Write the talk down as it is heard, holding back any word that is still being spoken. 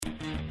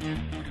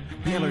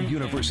Baylor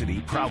University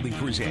proudly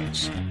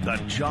presents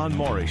The John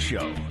Morris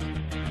Show.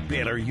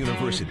 Baylor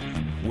University,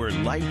 where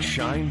light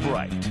shine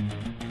bright.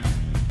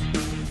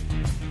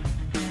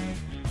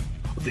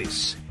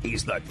 This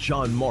is The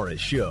John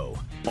Morris Show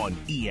on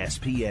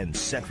ESPN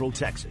Central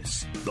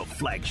Texas, the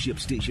flagship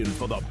station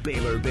for the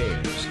Baylor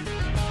Bears.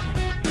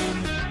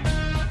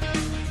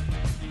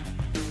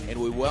 And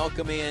we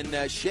welcome in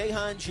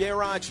Shehan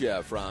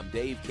Jeyarajah from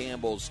Dave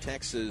Campbell's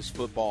Texas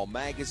Football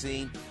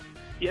Magazine.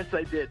 Yes,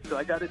 I did. So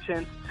I got a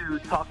chance to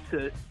talk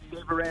to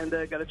Dave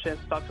Aranda, got a chance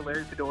to talk to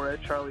Larry Fedora,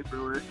 Charlie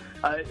Brewer.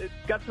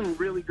 Got some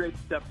really great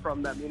stuff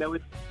from them. You know,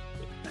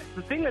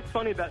 the thing that's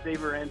funny about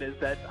Dave Aranda is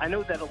that I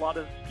know that a lot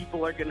of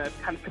people are going to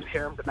kind of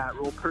compare him to Matt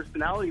Rhule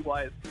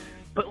personality-wise,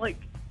 but, like,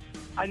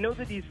 I know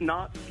that he's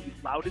not the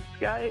loudest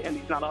guy, and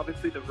he's not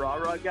obviously the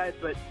rah-rah guy,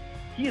 but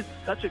he is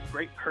such a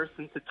great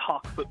person to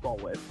talk football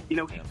with. You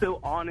know, he's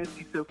so honest,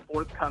 he's so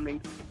forthcoming.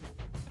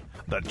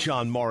 The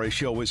John Morris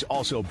Show is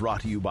also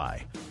brought to you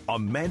by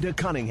Amanda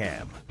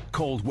Cunningham,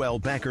 Coldwell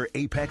Banker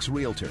Apex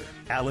Realtor,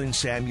 Allen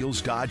Samuels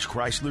Dodge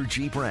Chrysler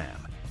Jeep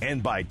Ram,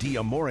 and by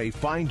D'Amore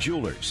Fine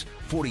Jewelers,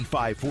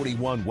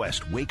 4541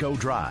 West Waco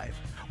Drive,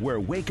 where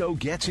Waco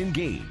gets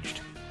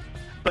engaged.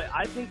 But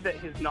I think that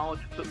his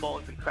knowledge of football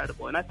is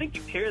incredible, and I think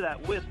you pair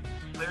that with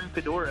Larry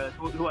Fedora,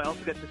 who I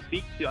also get to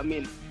speak to. I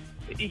mean,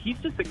 he's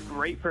just a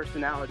great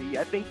personality.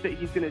 I think that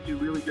he's going to do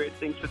really great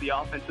things for the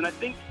offense, and I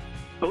think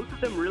both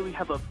of them really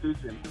have a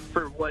vision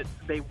for what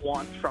they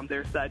want from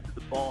their side of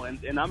the ball,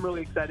 and I'm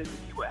really excited to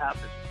see what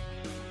happens.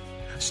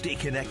 Stay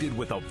connected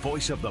with the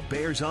Voice of the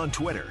Bears on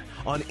Twitter,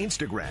 on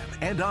Instagram,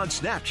 and on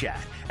Snapchat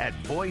at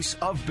Voice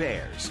of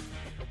Bears.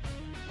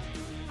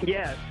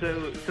 Yeah,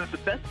 so the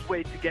best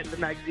way to get the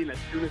magazine as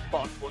soon as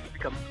possible is to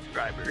become a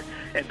subscriber.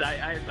 And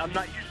I'm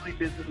not usually a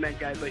businessman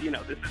guy, but, you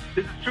know, this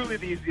is truly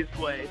the easiest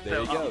way.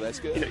 There you go. That's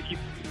good. You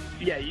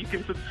know, you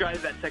can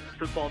subscribe at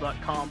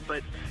TexasFootball.com,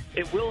 but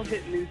it will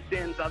hit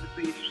newsstands.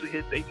 Obviously, it usually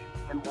hits AT&T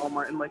and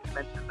Walmart, and like you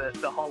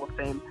mentioned, the Hall of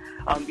Fame.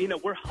 You know,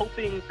 we're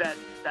hoping that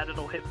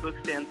it'll hit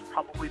bookstands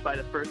probably by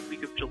the first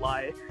week of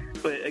July.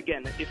 But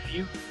again, if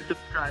you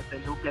subscribe,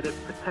 then you'll get it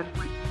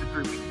potentially 2 to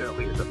 3 weeks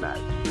earlier than that.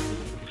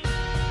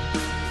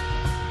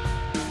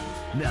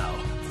 Now,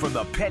 from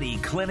the Petty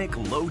Clinic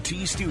Low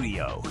T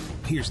Studio,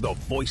 here's the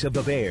voice of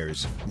the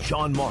Bears,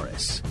 John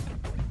Morris.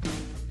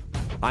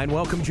 Hi, and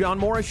welcome, John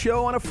Morris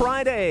Show on a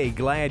Friday.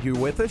 Glad you're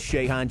with us.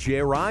 Shehan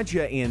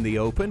Jeyarajah in the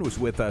open was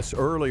with us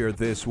earlier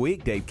this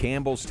week. Dave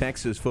Campbell's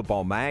Texas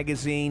Football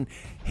Magazine.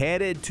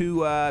 Headed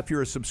to, if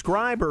you're a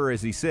subscriber,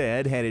 as he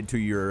said, headed to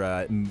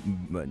your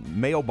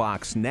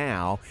mailbox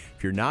now.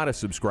 If you're not a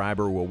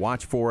subscriber, we'll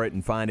watch for it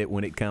and find it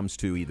when it comes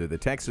to either the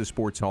Texas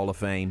Sports Hall of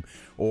Fame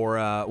or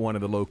one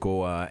of the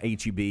local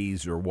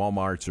H-E-Bs or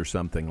Walmarts or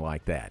something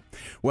like that.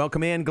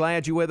 Welcome in.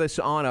 Glad you're with us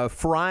on a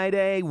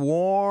Friday,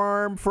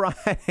 warm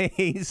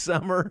Friday.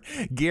 Summer.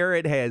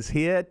 Garrett has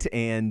hit,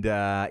 and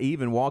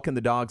even walking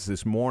the dogs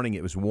this morning,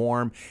 it was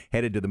warm.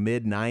 Headed to the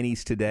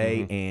mid-90s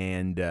today,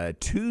 and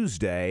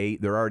Tuesday,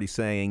 they're already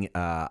saying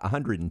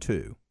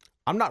 102.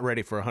 I'm not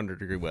ready for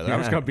 100-degree weather.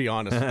 I'm just going to be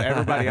honest with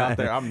everybody out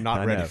there. I'm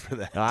not ready for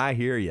that. I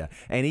hear you.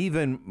 And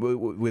even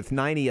with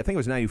 90, I think it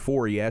was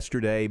 94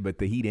 yesterday, but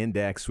the heat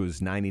index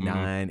was 99,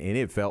 and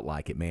it felt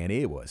like it, man.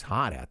 It was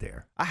hot out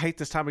there. I hate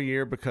this time of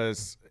year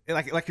because,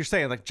 like you're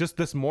saying, like just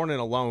this morning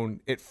alone,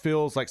 it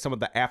feels like some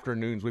of the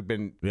afternoons we've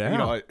been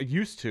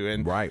used to.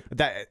 And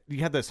that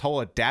you had this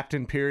whole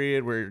adapting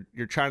period where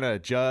you're trying to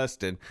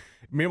adjust. And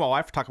me and my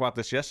wife talked about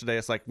this yesterday.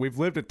 It's like we've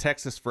lived in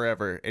Texas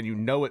forever, and you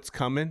know it's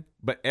coming.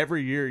 But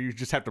every year you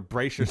just have to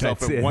brace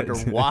yourself and wonder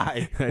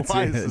why.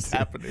 Why is this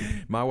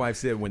happening? My wife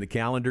said when the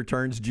calendar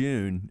turns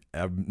June,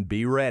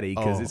 be ready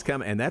because it's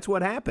coming. And that's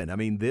what happened. I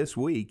mean, this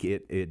week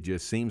it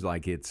just seems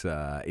like it's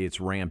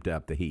ramped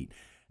up the heat.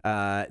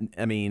 I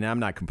mean, I'm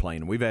not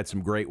complaining. We've had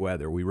some great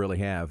weather. We really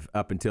have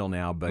up until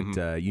now.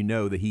 But you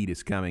know the heat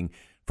is coming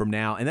from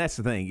now. And that's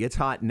the thing. It's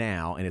hot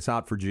now, and it's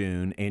hot for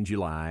June and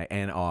July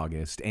and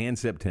August and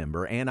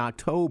September and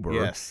October.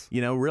 Yes.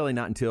 You know, really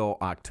not until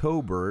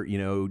October, you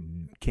know,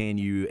 can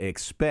you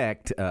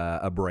expect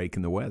a break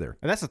in the weather.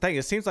 And that's the thing.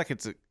 It seems like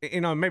it's, you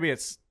know, maybe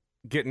it's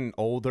getting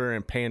older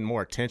and paying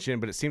more attention,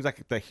 but it seems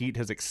like the heat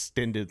has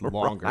extended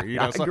longer. Right. You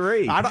know, I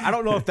agree. I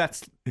don't know if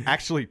that's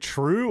actually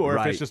true or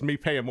if it's just me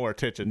paying more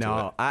attention to it.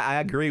 No,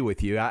 I agree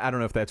with you. I don't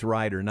know if that's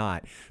right or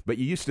not. But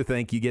you used to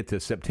think you get to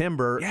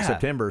September,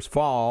 September's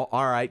fall.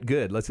 All right,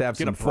 good. Let's have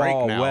some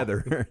fall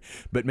weather.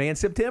 But, man,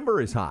 September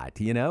is hot.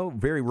 You know,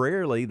 very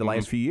rarely the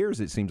last few years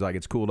it seems like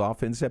it's cooled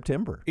off in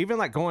September. Even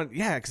like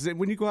because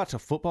when you go out to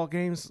football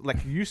games,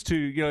 like you used to,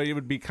 you know, it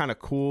would be kind of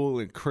cool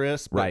and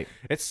crisp. But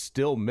it's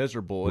still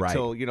miserable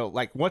until, you know,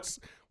 like once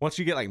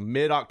you get like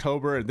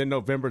mid-October and then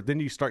November, then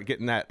you start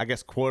getting that, I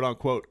guess,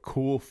 quote-unquote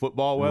cool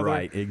football weather.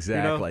 Right,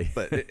 exactly. You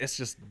know? But it's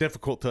just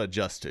difficult to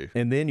adjust to.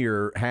 And then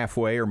you're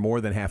halfway or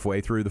more than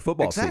halfway through the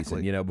football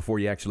season, you know, before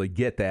you actually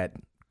get that,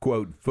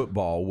 quote,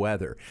 football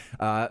weather.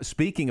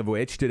 Speaking of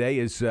which, today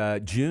is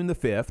June the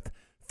 5th.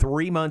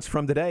 3 months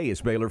from today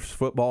is Baylor's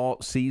football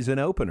season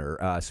opener,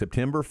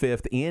 September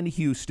 5th in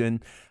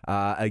Houston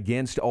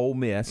against Ole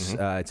Miss.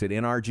 It's at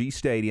NRG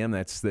Stadium.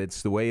 That's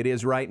the way it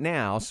is right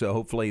now, so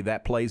hopefully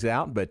that plays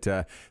out. But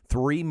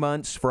 3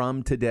 months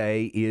from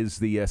today is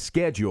the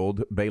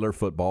scheduled Baylor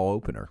football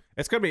opener.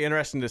 It's going to be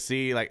interesting to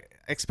see, like,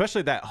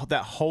 especially that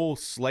whole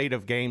slate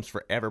of games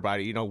for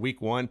everybody. You know,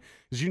 week one,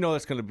 because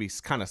it's going to be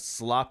kind of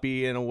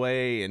sloppy in a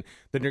way, and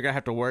then you're going to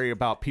have to worry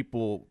about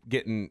people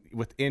getting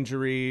with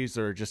injuries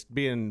or just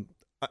being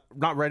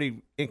not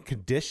ready in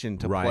condition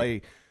to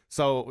play.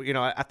 So,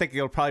 I think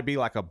it'll probably be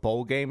like a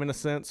bowl game in a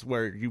sense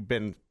where you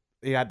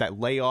had that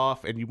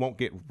layoff and you won't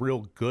get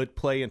real good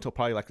play until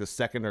probably like the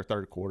second or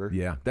third quarter.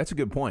 Yeah, that's a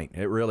good point.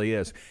 It really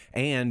is.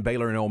 And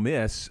Baylor and Ole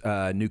Miss,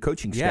 new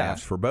coaching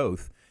staffs for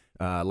both.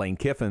 Lane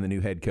Kiffin, the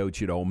new head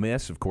coach at Ole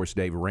Miss, of course,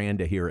 Dave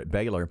Aranda here at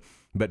Baylor.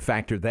 But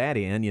factor that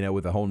in,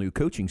 with a whole new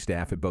coaching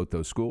staff at both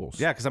those schools.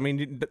 Yeah, because,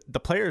 the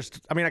players,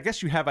 I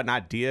guess you have an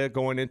idea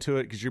going into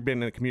it because you've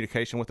been in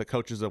communication with the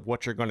coaches of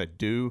what you're going to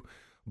do.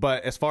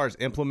 But as far as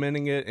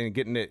implementing it and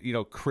getting it,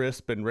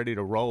 crisp and ready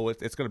to roll,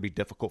 it's going to be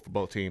difficult for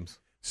both teams.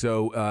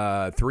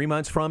 So 3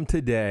 months from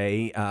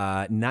today,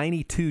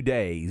 92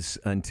 days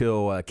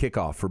until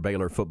kickoff for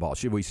Baylor football.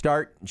 Should we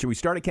start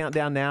a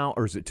countdown now,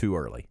 or is it too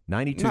early?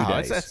 92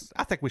 days.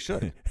 I think we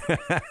should.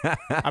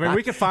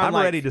 We can find.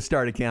 I'm ready to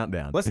start a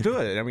countdown. Let's do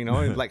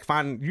it. Like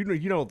find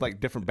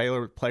like different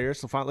Baylor players.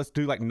 So let's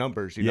do like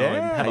numbers. And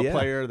have a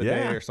player of the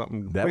day or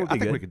something. I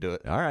think we could do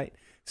it. All right.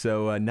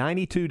 So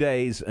 92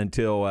 days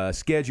until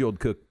scheduled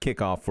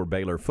kickoff for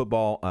Baylor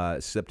football,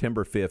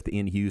 September 5th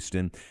in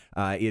Houston.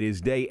 It is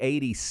day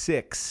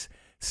 86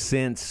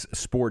 since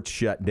sports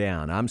shut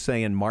down. I'm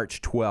saying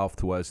March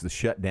 12th was the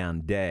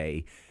shutdown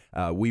day.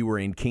 We were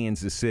in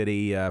Kansas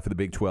City for the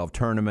Big 12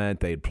 tournament.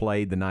 They had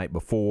played the night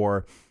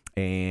before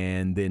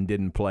and then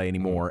didn't play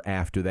anymore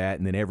after that,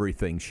 and then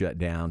everything shut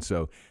down.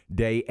 So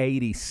day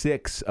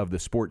 86 of the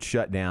sports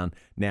shutdown.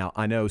 Now,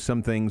 I know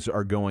some things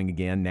are going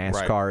again.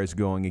 NASCAR is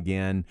going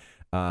again.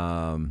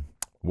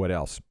 What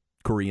else?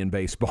 Korean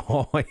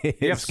baseball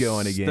is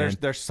going again.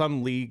 There's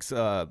some leagues.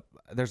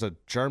 There's a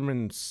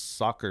German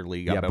soccer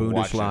league I've been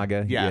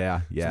Bundesliga. watching.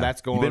 Yeah. So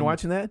that's going. You been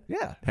watching that?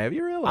 Yeah. Have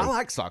you really? I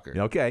like soccer.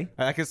 Okay.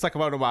 It's like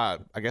one of my,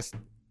 I guess,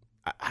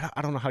 I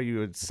don't know how you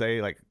would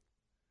say, like,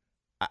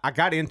 I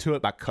got into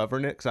it by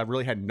covering it because I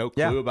really had no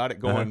clue about it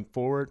going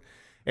forward.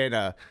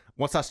 And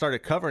once I started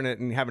covering it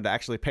and having to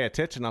actually pay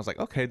attention, I was like,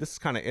 okay, this is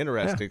kind of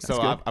interesting.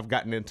 So I've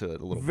gotten into it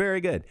a little bit.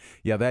 Very good.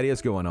 Yeah, that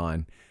is going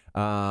on.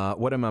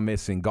 What am I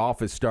missing?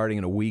 Golf is starting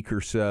in a week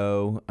or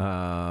so.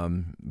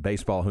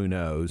 Baseball, who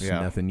knows?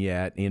 Yeah. Nothing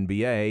yet.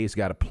 NBA's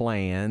got a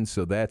plan,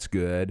 so that's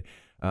good.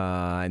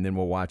 And then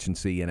we'll watch and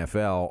see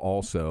NFL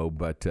also.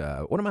 But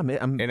what am I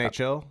missing?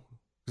 NHL?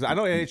 Because I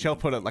know NHL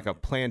put a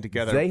plan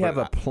together. They have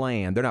a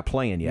plan. They're not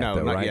playing yet, no,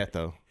 though, not right? yet,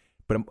 though.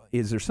 But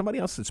is there somebody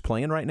else that's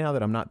playing right now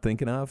that I'm not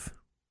thinking of?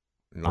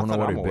 Not I don't know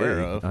what I'm aware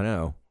of. I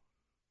know.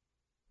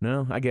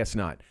 No, I guess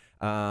not.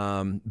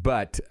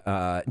 But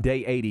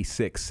day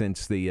 86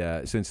 since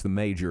the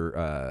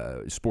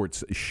major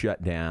sports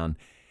shut down,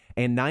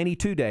 and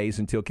 92 days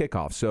until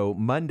kickoff. So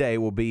Monday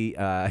will be,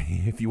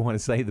 if you want to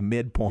say, the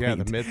midpoint. Yeah,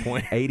 the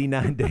midpoint.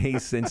 89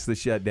 days since the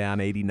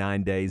shutdown,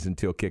 89 days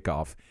until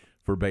kickoff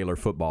for Baylor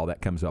football. That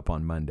comes up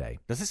on Monday.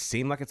 Does it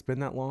seem like it's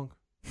been that long?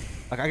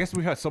 Like, I guess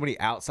we have so many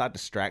outside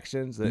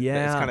distractions that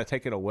it's kind of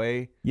taken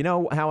away. You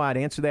know how I'd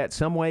answer that?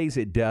 Some ways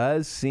it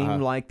does seem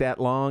like that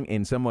long.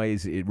 In some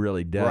ways it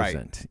really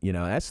doesn't. Right.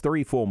 That's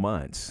 3 full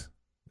months.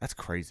 That's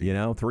crazy.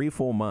 3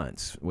 full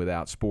months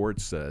without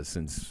sports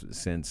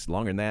since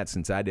longer than that,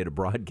 since I did a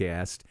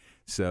broadcast.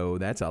 So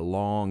that's a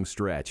long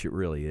stretch. It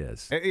really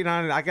is. And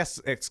I guess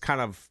it's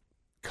kind of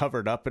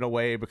covered up in a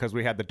way because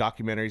we had the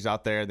documentaries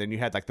out there. Then you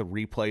had like the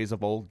replays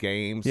of old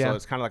games. So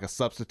it's kind of like a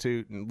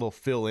substitute and we'll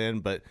fill in.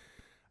 But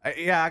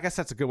I guess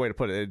that's a good way to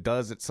put it. It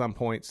does at some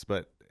points,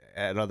 but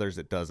at others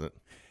it doesn't.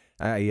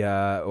 I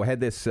had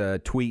this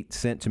tweet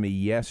sent to me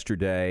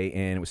yesterday,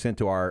 and it was sent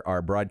to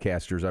our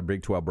broadcasters, our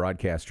Big 12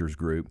 broadcasters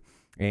group,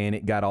 and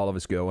it got all of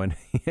us going,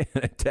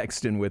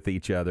 texting with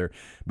each other.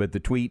 But the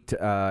tweet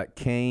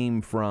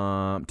came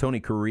from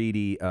Tony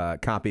Caridi,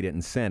 copied it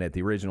and sent it.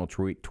 The original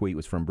tweet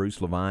was from Bruce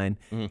Levine.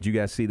 Mm-hmm. Did you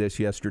guys see this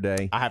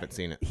yesterday? I haven't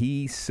seen it.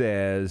 He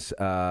says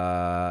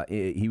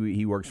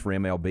he works for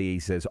MLB. He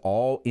says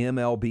all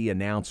MLB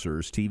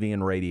announcers, TV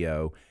and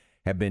radio,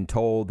 have been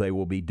told they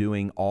will be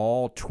doing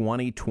all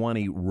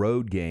 2020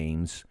 road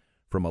games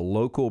from a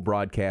local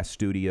broadcast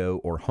studio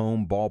or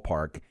home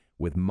ballpark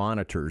with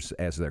monitors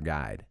as their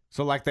guide.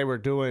 So like they were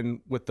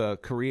doing with the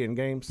Korean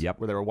games? Yep.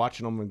 Where they were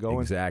watching them and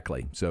going?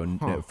 Exactly.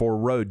 So for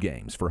road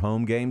games. For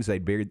home games,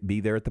 they'd be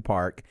there at the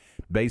park.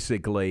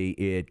 Basically,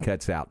 it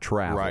cuts out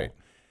travel. Right.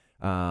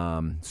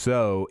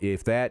 So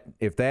if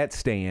that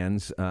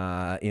stands,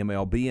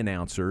 MLB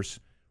announcers,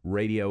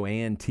 radio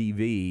and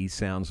TV,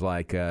 sounds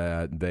like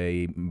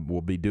they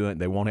will be doing.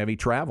 They won't have any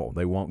travel.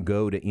 They won't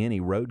go to any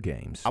road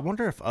games. I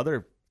wonder if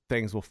other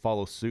things will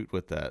follow suit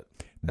with that.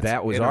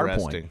 That was our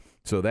point.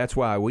 So that's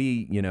why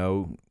we,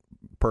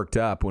 perked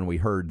up when we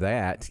heard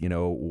that.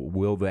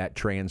 Will that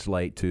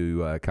translate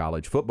to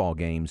college football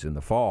games in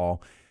the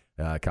fall,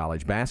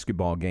 college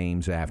basketball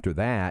games after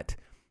that?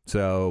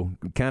 So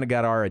kind of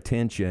got our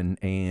attention,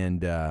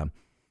 and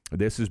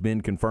this has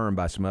been confirmed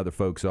by some other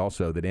folks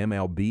also that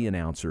MLB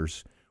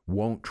announcers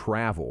won't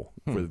travel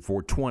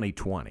for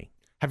 2020.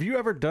 Have you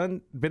ever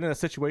been in a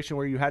situation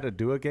where you had to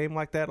do a game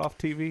like that off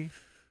TV?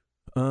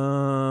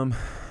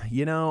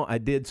 I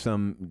did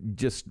some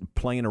just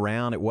playing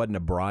around. It wasn't a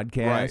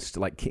broadcast.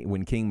 Right. Like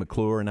when King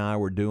McClure and I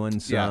were doing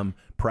some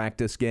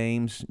practice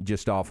games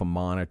just off a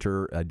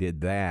monitor, I did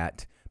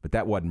that, but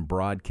that wasn't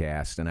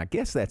broadcast. And I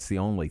guess that's the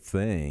only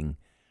thing.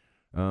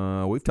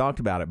 We've talked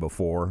about it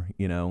before,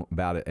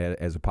 about it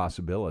as a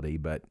possibility,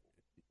 but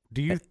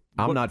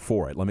I'm not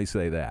for it. Let me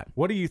say that.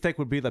 What do you think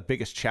would be the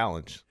biggest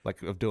challenge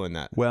of doing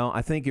that? Well,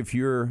 I think if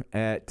you're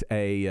at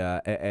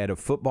a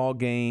football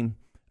game,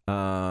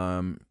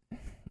 number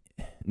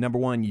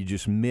one, you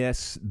just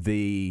miss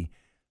the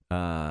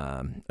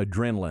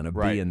adrenaline of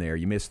being there.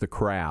 You miss the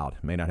crowd.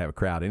 May not have a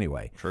crowd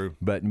anyway. True.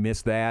 But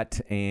miss that,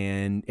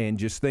 and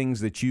just things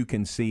that you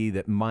can see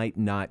that might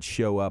not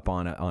show up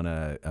on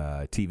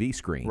a TV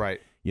screen. Right.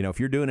 If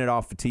you're doing it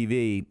off the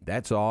TV,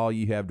 that's all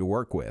you have to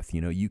work with.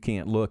 You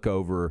can't look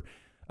over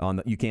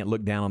you can't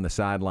look down on the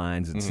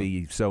sidelines and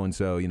see so and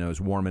so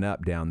is warming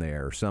up down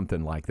there or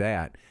something like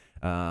that.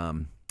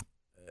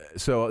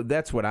 So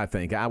that's what I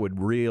think. I would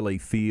really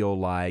feel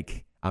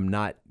like I'm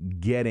not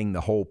getting the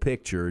whole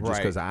picture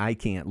just because I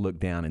can't look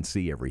down and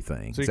see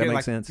everything. So Does that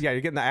make sense? Yeah,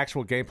 you're getting the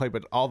actual gameplay,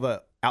 but all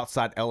the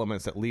outside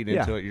elements that lead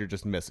into it, you're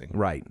just missing.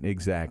 Right,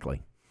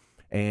 exactly.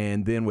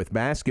 And then with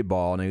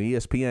basketball, now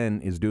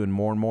ESPN is doing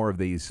more and more of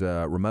these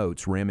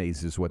remotes.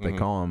 Remmies is what they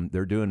call them.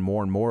 They're doing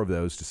more and more of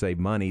those to save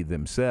money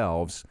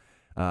themselves.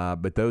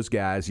 But those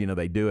guys,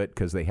 they do it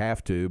because they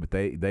have to, but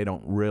they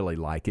don't really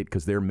like it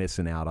because they're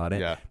missing out on it.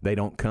 Yeah. They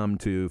don't come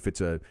to, if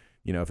it's a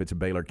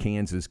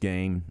Baylor-Kansas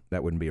game,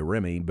 that wouldn't be a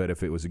Remy. But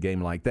if it was a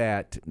game like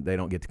that, they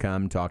don't get to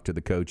come, talk to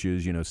the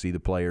coaches, see the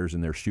players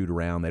and their shoot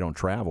around. They don't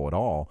travel at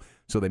all,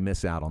 so they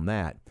miss out on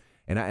that.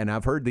 And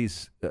I've heard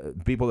these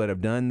people that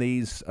have done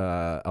these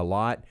a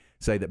lot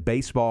say that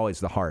baseball is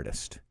the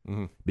hardest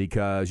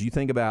because you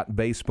think about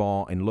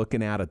baseball and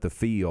looking out at the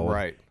field.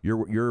 Right.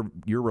 You're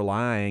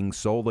relying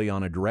solely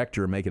on a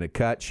director making a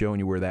cut, showing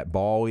you where that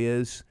ball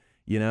is,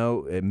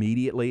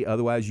 immediately.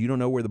 Otherwise, you don't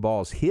know where the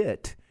ball's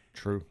hit.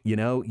 True.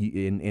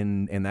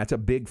 And that's a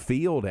big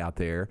field out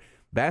there.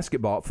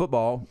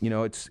 Football,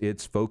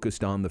 it's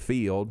focused on the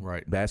field.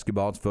 Right.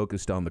 Basketball, it's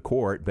focused on the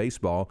court.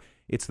 Baseball,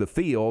 it's the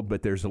field,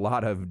 but there's a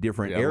lot of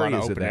different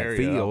areas of that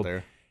field.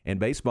 And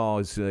baseball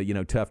is,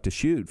 tough to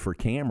shoot for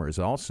cameras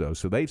also.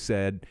 So they've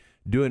said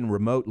doing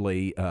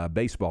remotely,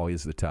 baseball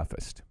is the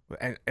toughest.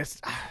 And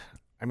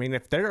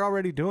if they're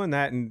already doing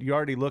that and you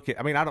already look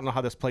at, I don't know how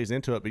this plays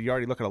into it, but you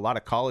already look at a lot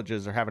of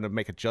colleges are having to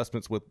make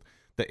adjustments with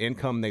the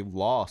income they've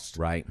lost.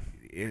 Right.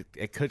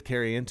 It could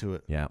carry into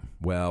it. Yeah.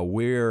 Well,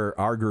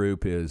 our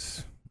group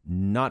is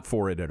not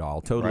for it at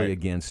all, totally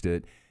against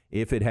it.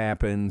 If it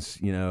happens,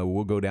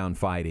 we'll go down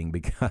fighting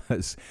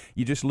because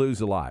you just lose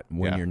a lot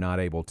when you're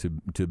not able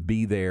to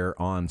be there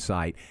on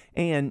site.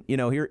 And,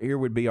 here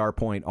would be our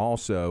point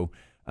also.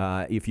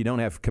 If you don't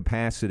have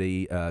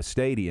capacity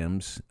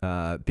stadiums,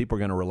 people are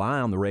going to rely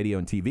on the radio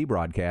and TV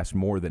broadcast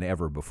more than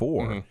ever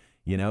before.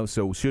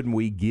 So shouldn't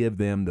we give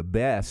them the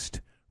best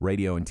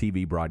radio and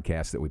TV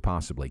broadcast that we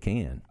possibly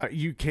can?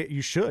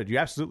 You should. You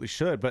absolutely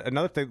should. But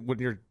another thing, when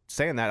you're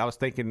saying that, I was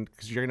thinking,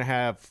 because you're going to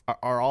have,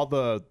 are all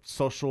the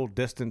social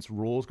distance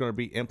rules going to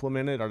be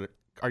implemented?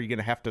 Are you going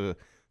to have to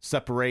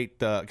separate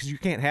because you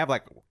can't have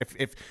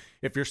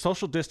if your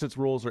social distance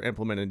rules are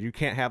implemented, you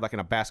can't have in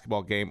a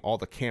basketball game all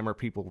the camera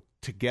people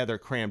together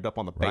crammed up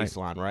on the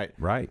baseline,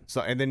 right? So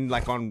and then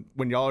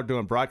when y'all are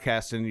doing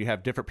broadcasting, you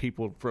have different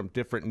people from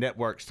different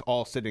networks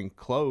all sitting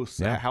close.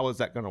 How is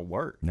that going to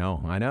work?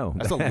 No, I know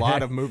that's a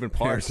lot of moving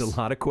parts. There's a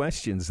lot of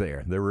questions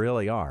there. There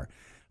really are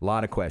a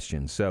lot of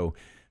questions.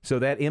 So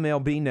that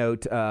MLB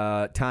note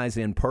ties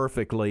in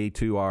perfectly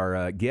to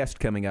our guest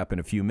coming up in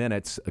a few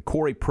minutes.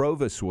 Corey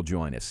Provus will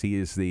join us. He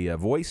is the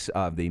voice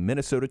of the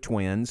Minnesota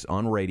Twins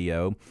on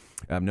radio.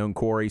 I've known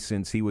Corey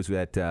since he was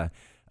at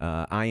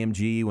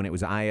IMG when it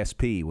was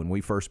ISP, when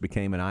we first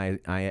became an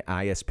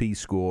ISP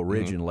school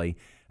originally.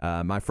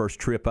 My first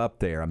trip up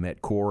there, I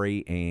met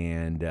Corey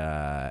and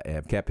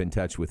have kept in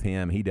touch with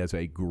him. He does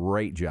a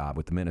great job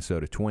with the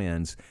Minnesota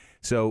Twins.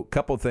 So a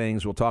couple of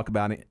things we'll talk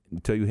about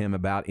to him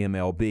about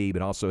MLB,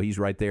 but also he's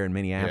right there in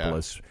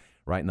Minneapolis,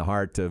 right in the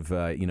heart of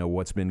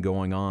what's been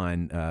going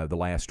on the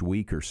last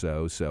week or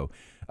so. So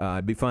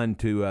it'd be fun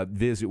to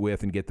visit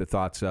with and get the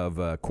thoughts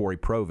of Corey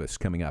Provus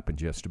coming up in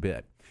just a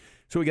bit.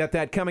 So we got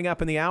that coming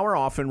up in the hour,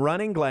 off and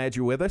running. Glad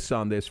you're with us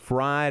on this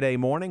Friday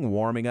morning,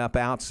 warming up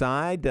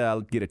outside.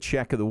 Get a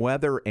check of the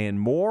weather and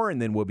more,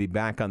 and then we'll be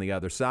back on the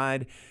other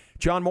side.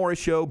 John Morris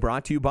Show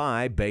brought to you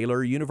by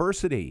Baylor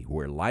University,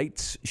 where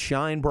lights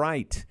shine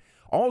bright.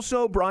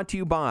 Also brought to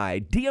you by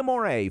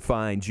D'Amore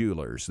Fine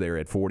Jewelers. They're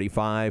at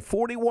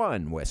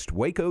 4541 West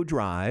Waco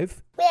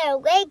Drive, where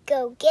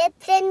Waco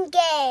gets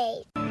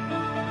engaged.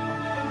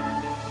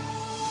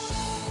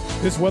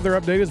 This weather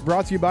update is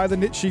brought to you by the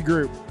Nitshe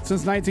Group.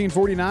 Since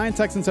 1949,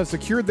 Texans have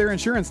secured their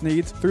insurance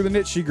needs through the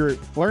Nitshe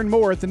Group. Learn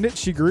more at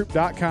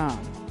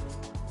thenitshegroup.com.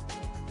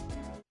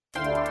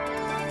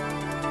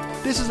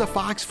 This is a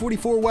Fox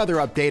 44 weather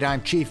update.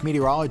 I'm Chief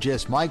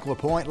Meteorologist Mike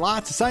LaPointe.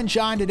 Lots of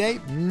sunshine today.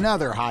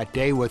 Another hot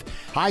day with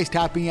highs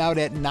topping out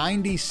at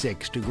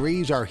 96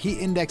 degrees. Our heat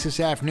index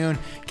this afternoon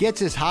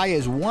gets as high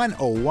as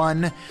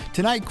 101.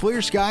 Tonight,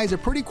 clear skies. A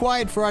pretty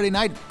quiet Friday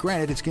night.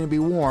 Granted, it's going to be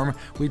warm.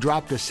 We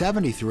drop to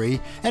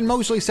 73. And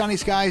mostly sunny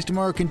skies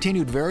tomorrow.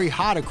 Continued very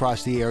hot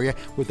across the area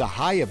with a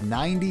high of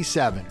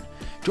 97.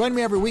 Join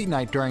me every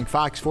weeknight during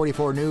Fox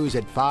 44 News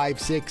at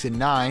 5, 6, and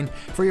 9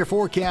 for your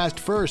forecast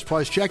first.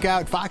 Plus, check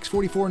out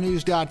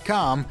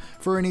fox44news.com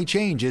for any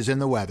changes in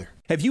the weather.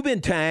 Have you been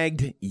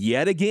tagged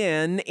yet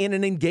again in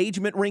an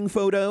engagement ring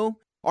photo?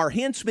 Are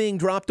hints being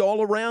dropped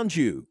all around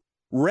you?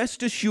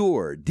 Rest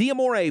assured,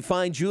 D'Amore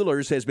Fine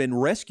Jewelers has been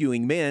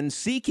rescuing men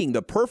seeking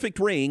the perfect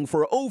ring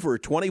for over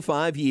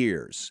 25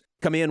 years.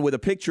 Come in with a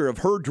picture of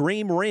her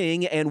dream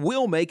ring and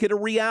we'll make it a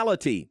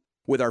reality.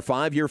 With our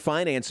 5-year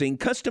financing,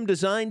 custom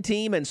design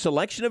team, and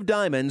selection of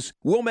diamonds,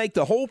 we'll make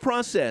the whole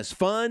process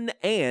fun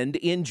and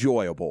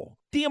enjoyable.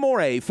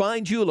 D'Amore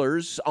Fine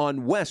Jewelers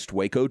on West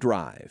Waco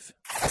Drive.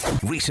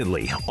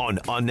 Recently on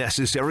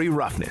Unnecessary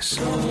Roughness.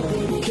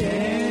 Get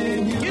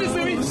it,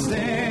 Simi!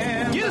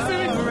 Get it,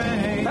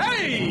 Simi!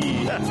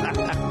 Hey!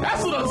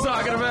 That's what I'm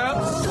talking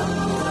about!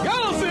 Go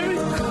on, Simi!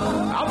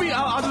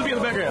 I'll just be in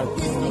the background.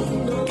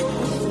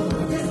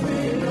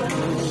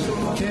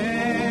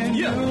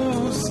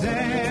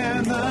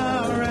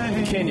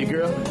 Can you,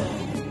 girl?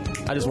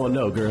 I just want to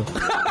know, girl.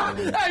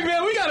 Hey,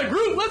 man, we got a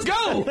group. Let's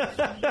go.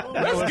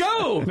 Let's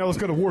go. Now let's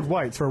go to Ward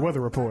White's for a weather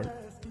report.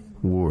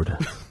 Ward, why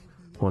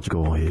don't you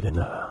go ahead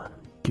and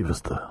give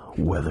us the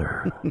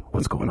weather.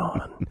 What's going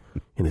on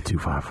in the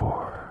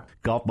 254?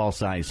 Golf ball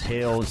size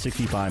hail and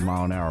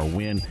 65-mile-an-hour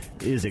wind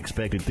is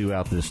expected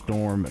throughout this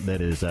storm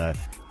that is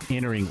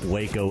entering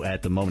Waco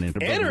at the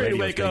moment. Entering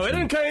Waco. It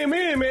didn't came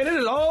in, man.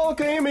 It all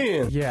came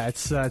in. Yeah,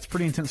 it's a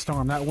pretty intense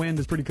storm. That wind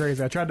is pretty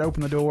crazy. I tried to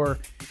open the door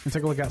and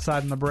take a look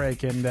outside in the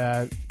break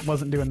and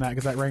wasn't doing that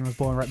because that rain was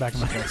blowing right back in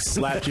my face.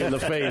 Slapped you in the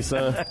face,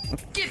 huh?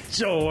 Get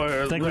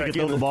your think we can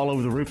throw the ball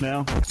over the roof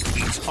now?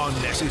 It's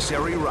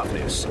Unnecessary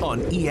Roughness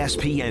on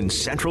ESPN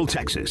Central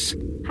Texas.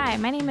 Hi,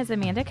 my name is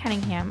Amanda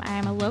Cunningham. I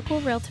am a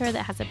local realtor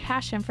that has a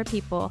passion for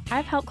people.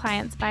 I've helped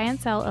clients buy and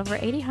sell over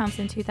 80 homes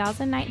in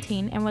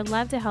 2019 and would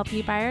love to help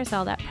you buy or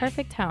sell that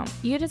perfect home.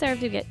 You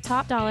deserve to get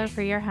top dollar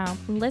for your home.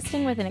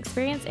 Listing with an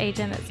experienced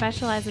agent that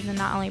specializes in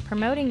not only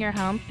promoting your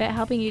home, but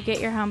helping you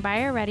get your home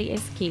buyer ready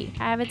is key.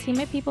 I have a team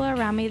of people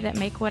around me that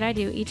make what I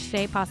do each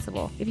day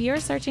possible. If you are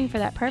searching for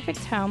that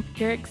perfect home,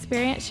 your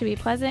experience should be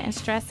pleasant and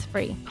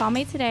stress-free. Call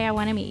me today. I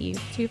want to meet you.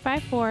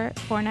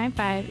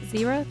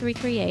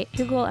 254-495-0338.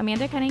 Google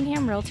Amanda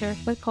Cunningham Realtor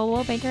with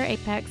Coldwell Banker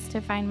Apex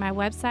to find my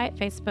website,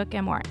 Facebook,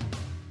 and more.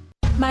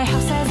 My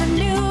house has a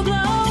new glow.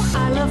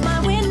 I love my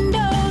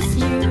windows.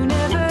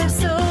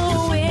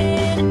 Universal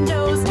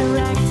Windows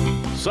Direct.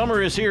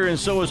 Summer is here and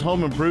so is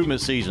home improvement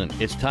season.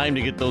 It's time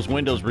to get those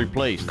windows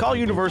replaced. Call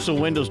Universal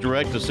Windows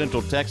Direct of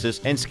Central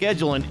Texas and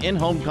schedule an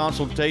in-home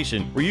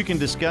consultation where you can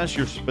discuss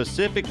your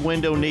specific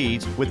window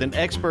needs with an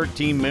expert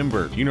team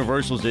member.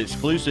 Universal's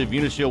exclusive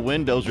Unishield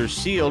windows are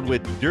sealed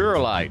with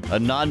Duralite, a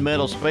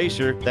non-metal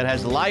spacer that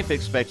has life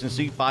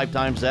expectancy 5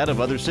 times that of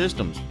other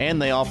systems.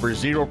 And they offer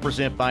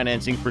 0%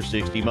 financing for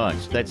 60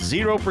 months. That's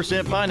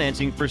 0%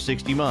 financing for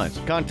 60 months.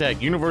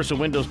 Contact Universal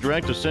Windows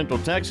Direct of Central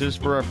Texas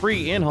for a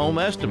free in-home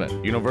estimate.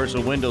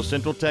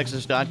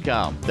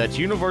 UniversalWindowsCentralTexas.com. That's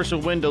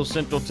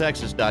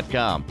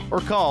UniversalWindowsCentralTexas.com. Or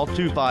call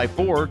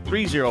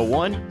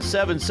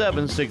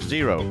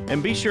 254-301-7760.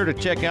 And be sure to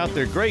check out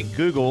their great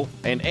Google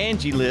and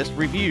Angie List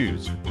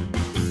reviews.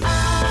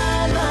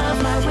 I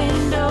love my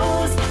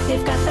windows.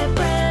 They've got that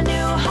brand new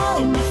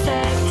home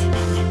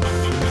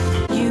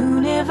effect.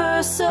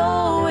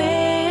 Universal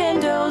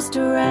Windows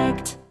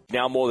Direct.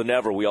 Now more than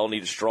ever, we all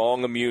need a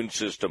strong immune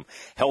system.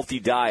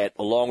 Healthy diet,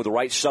 along with the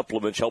right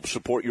supplements, help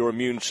support your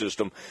immune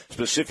system,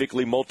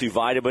 specifically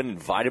multivitamin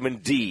and vitamin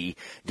D.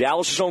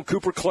 Dallas' own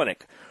Cooper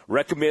Clinic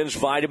recommends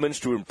vitamins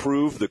to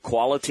improve the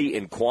quality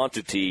and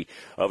quantity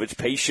of its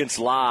patients'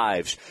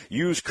 lives.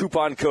 Use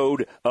coupon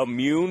code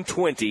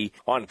IMMUNE20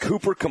 on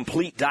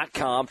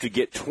CooperComplete.com to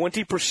get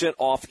 20%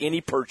 off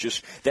any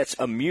purchase. That's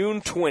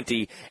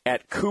IMMUNE20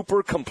 at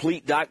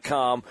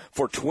CooperComplete.com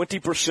for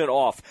 20%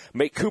 off.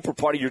 Make Cooper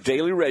part of your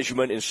daily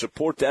regimen and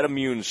support that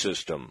immune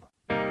system.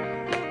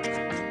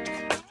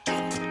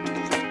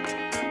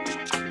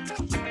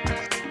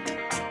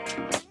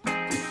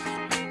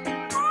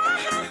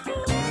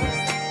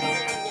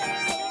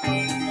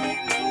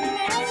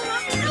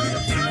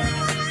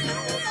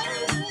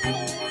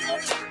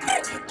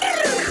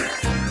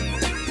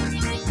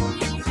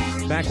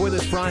 Back with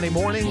us Friday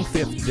morning,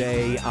 5th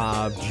day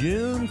of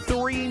June.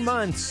 3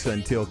 months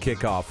until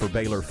kickoff for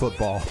Baylor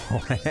football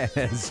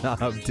as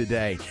of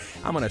today.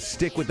 I'm going to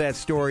stick with that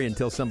story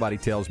until somebody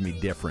tells me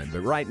different.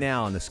 But right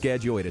now on the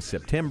schedule, it is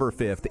September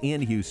 5th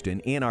in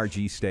Houston,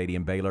 NRG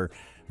Stadium. Baylor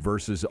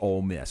versus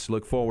Ole Miss.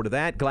 Look forward to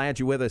that. Glad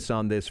you're with us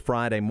on this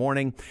Friday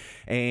morning.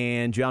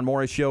 And John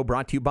Morris Show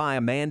brought to you by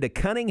Amanda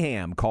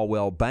Cunningham,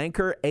 Coldwell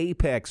Banker,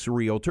 Apex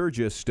Realtor.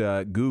 Just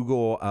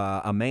Google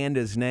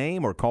Amanda's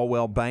name or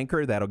Coldwell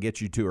Banker. That'll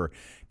get you to her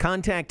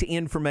contact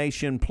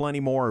information, plenty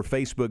more, her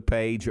Facebook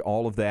page,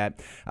 all of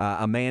that.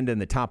 Amanda in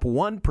the top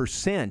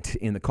 1%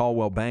 in the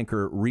Coldwell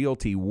Banker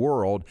Realty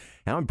world.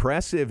 How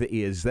impressive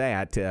is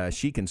that?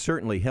 She can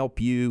certainly help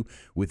you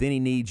with any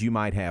needs you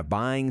might have.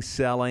 Buying,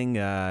 selling,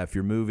 if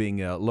you're moving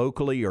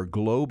locally or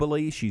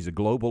globally. She's a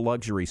global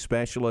luxury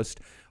specialist.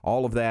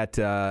 All of that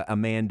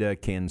Amanda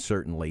can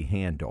certainly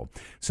handle.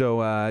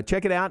 So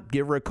check it out.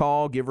 Give her a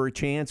call. Give her a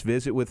chance.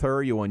 Visit with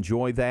her. You'll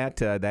enjoy that.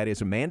 That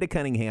is Amanda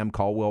Cunningham,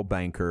 Coldwell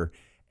Banker,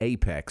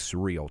 Apex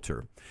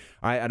Realtor.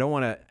 I don't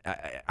want to.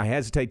 I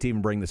hesitate to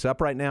even bring this up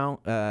right now,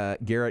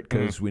 Garrett,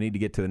 because we need to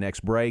get to the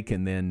next break,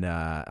 and then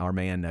our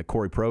man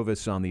Corey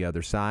Provis on the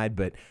other side.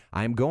 But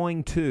I'm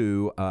going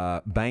to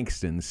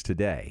Bankston's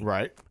today.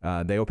 Right.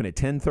 They open at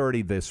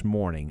 10:30 this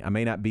morning. I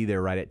may not be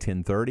there right at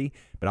 10:30,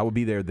 but I will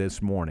be there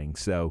this morning.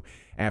 So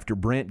after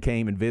Brent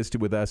came and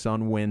visited with us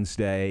on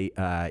Wednesday,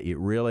 it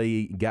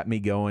really got me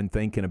going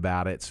thinking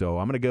about it. So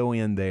I'm going to go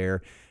in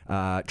there.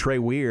 Trey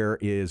Weir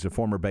is a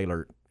former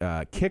Baylor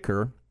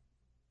kicker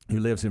who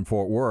lives in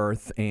Fort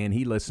Worth, and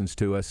he listens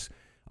to us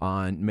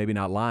on, maybe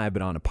not live,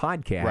 but on a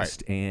podcast.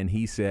 Right. And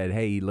he said,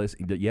 hey,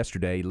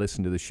 yesterday he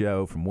listened to the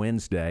show from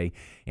Wednesday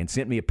and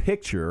sent me a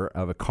picture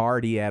of a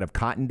card he had of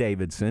Cotton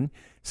Davidson,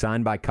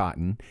 signed by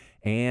Cotton,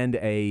 and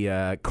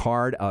a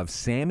card of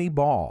Sammy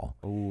Ball.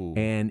 Ooh.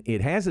 And it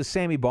has a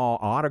Sammy Ball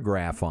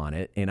autograph on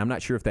it, and I'm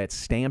not sure if that's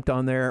stamped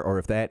on there or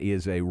if that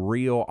is a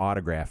real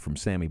autograph from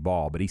Sammy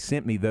Ball. But he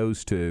sent me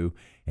those two,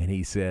 and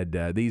he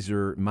said, these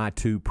are my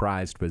two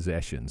prized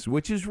possessions,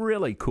 which is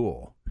really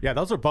cool. Yeah,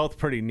 those are both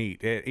pretty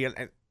neat.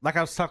 Like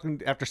I was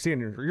talking after seeing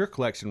your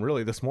collection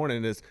really this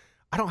morning, is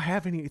I don't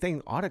have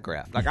anything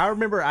autographed. Like I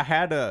remember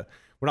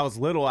when I was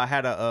little, I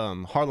had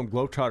a Harlem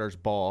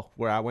Globetrotters ball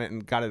where I went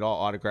and got it all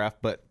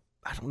autographed, but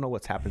I don't know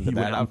what's happened to You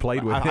that. went out and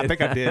played with it. I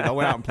think I did. I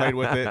went out and played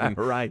with it and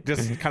right.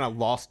 just kind of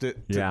lost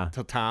it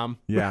to time.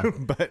 Yeah.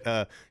 But,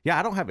 I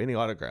don't have any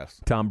autographs.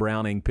 Tom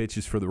Browning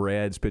pitches for the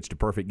Reds, pitched a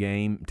perfect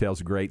game,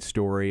 tells a great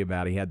story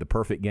about he had the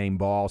perfect game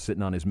ball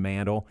sitting on his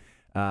mantle.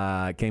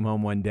 Came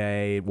home one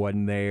day, it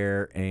wasn't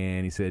there,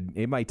 and he said,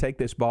 anybody take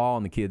this ball?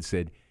 And the kid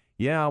said,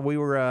 yeah, we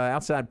were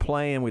outside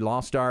playing. We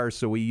lost ours,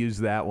 so we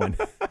used that one.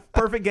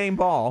 Perfect game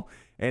ball.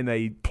 And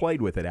they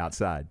played with it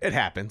outside. It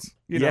happens.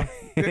 You know?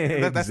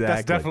 That's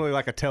definitely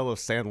like a tale of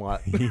Sandlot.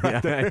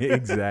 Yeah,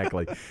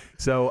 exactly.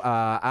 So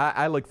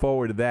I look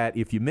forward to that.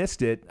 If you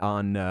missed it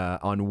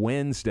on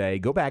Wednesday,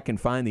 go back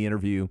and find the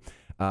interview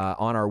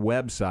on our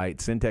website,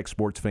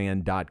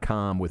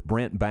 syntechsportsfan.com, with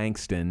Brent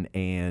Bankston.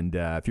 And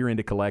if you're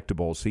into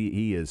collectibles,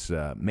 he is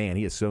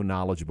he is so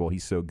knowledgeable.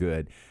 He's so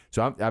good.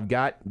 So I've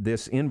got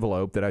this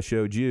envelope that I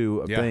showed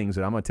you of things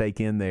that I'm going to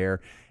take in there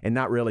and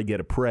not really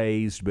get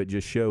appraised, but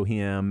just show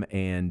him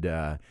and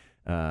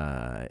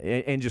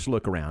just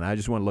look around. I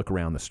just want to look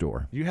around the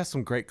store. You have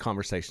some great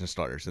conversation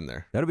starters in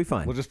there. That'll be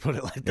fun. We'll just put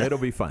it like that. It'll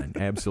be fun.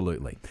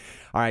 Absolutely.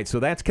 All right, so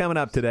that's coming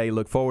up today.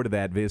 Look forward to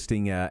that,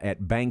 visiting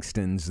at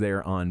Bankston's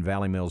there on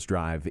Valley Mills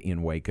Drive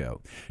in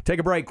Waco. Take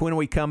a break. When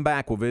we come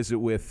back, we'll visit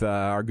with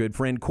our good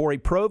friend Corey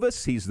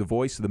Provis. He's the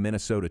voice of the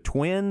Minnesota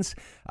Twins.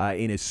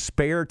 In his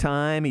spare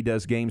time, he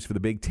does games for the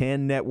Big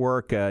Ten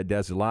Network,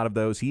 does a lot of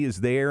those. He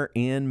is there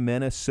in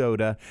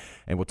Minnesota,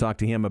 and we'll talk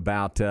to him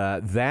about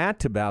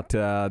that, about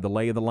the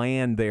lay of the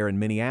land there in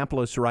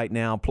Minneapolis right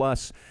now,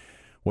 plus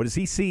what does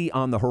he see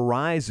on the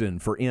horizon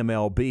for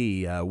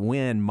MLB?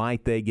 When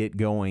might they get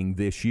going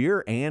this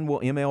year? And will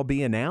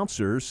MLB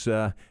announcers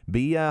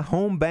be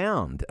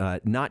homebound,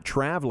 not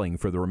traveling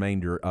for the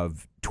remainder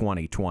of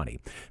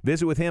 2020?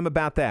 Visit with him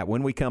about that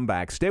when we come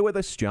back. Stay with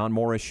us. John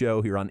Morris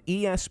Show here on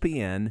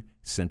ESPN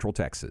Central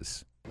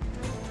Texas.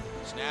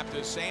 Snap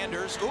to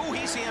Sanders. Ooh,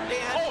 he's hemmed in.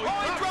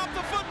 He dropped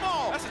the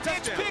football. That's a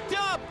touchdown. It's picked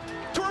up.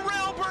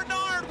 Terrell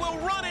Bernard will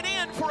run it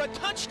in for a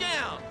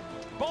touchdown.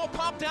 Ball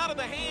popped out of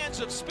the hands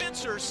of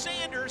Spencer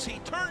Sanders. He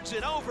turns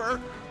it over.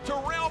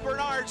 Terrell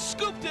Bernard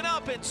scooped it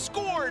up and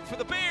scored for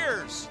the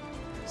Bears.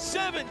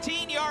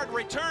 17-yard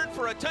return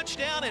for a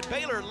touchdown, and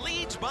Baylor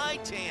leads by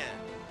 10.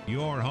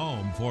 Your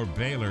home for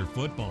Baylor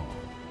football.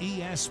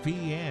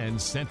 ESPN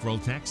Central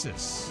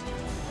Texas.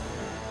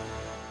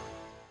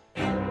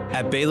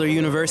 At Baylor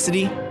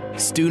University,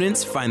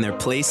 students find their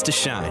place to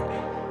shine.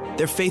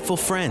 They're faithful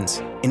friends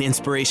and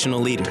inspirational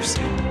leaders.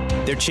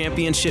 They're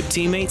championship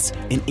teammates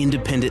and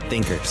independent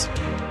thinkers.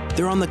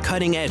 They're on the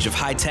cutting edge of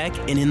high tech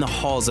and in the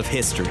halls of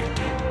history.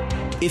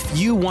 If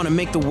you want to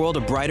make the world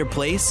a brighter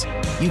place,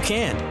 you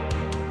can.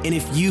 And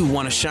if you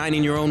want to shine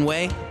in your own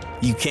way,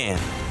 you can.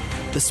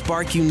 The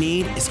spark you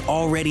need is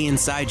already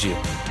inside you.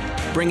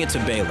 Bring it to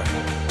Baylor,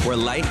 where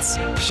lights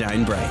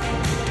shine bright.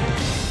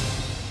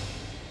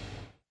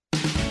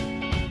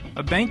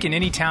 A bank in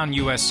any town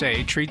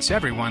USA treats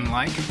everyone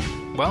like,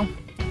 well,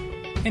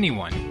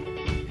 anyone.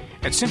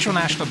 At Central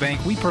National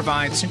Bank, we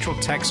provide Central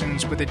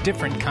Texans with a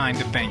different kind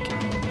of banking.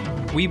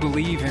 We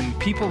believe in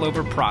people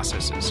over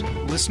processes,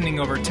 listening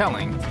over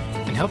telling,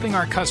 and helping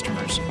our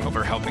customers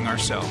over helping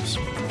ourselves.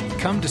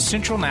 Come to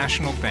Central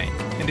National Bank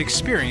and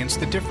experience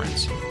the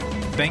difference.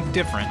 Bank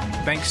different.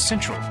 Bank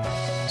Central.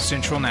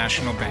 Central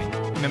National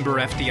Bank. Member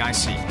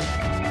FDIC.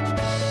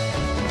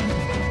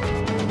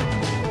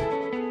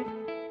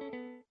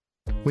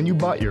 When you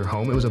bought your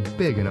home, it was a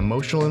big and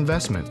emotional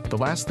investment. The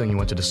last thing you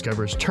want to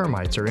discover is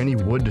termites or any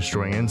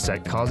wood-destroying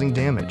insect causing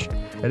damage.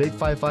 At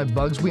 855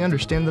 Bugs, we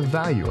understand the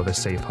value of a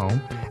safe home,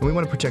 and we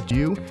want to protect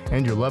you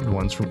and your loved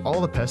ones from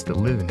all the pests that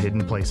live in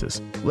hidden places.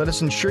 Let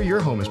us ensure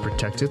your home is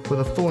protected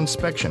with a full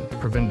inspection,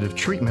 preventative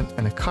treatment,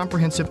 and a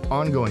comprehensive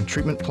ongoing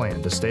treatment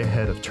plan to stay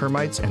ahead of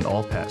termites and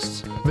all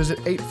pests. Visit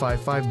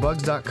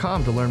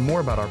 855bugs.com to learn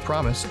more about our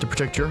promise to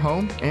protect your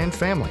home and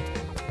family.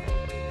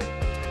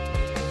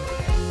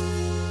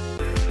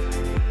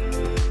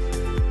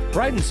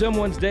 Brighten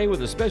someone's day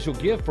with a special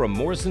gift from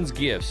Morrison's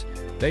Gifts.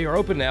 They are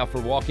open now for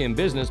walk-in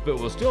business, but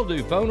will still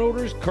do phone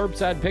orders,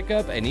 curbside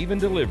pickup, and even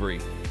delivery.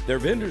 Their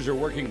vendors are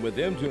working with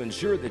them to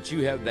ensure that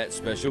you have that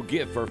special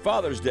gift for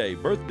Father's Day,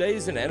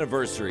 birthdays, and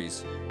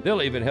anniversaries.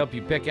 They'll even help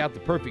you pick out the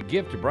perfect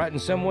gift to brighten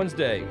someone's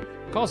day.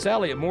 Call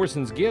Sally at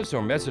Morrison's Gifts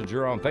or message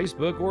her on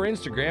Facebook or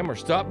Instagram or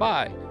stop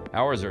by.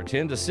 Hours are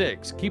 10 to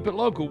 6. Keep it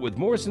local with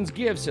Morrison's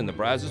Gifts in the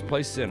Brazos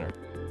Place Center.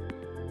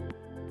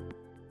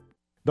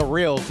 The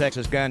Real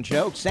Texas Gun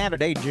Show,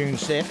 Saturday, June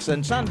 6th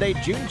and Sunday,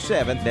 June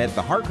 7th at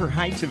the Harker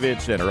Heights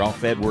Event Center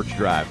off Edwards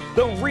Drive.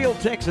 The Real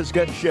Texas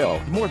Gun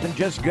Show. More than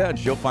just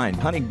guns, you'll find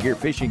hunting gear,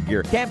 fishing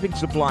gear, camping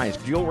supplies,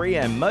 jewelry,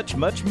 and much,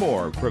 much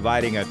more.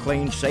 Providing a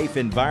clean, safe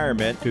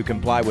environment to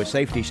comply with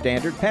safety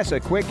standards, pass a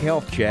quick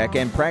health check,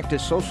 and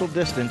practice social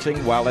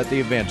distancing while at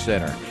the event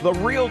center. The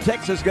Real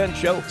Texas Gun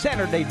Show,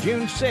 Saturday,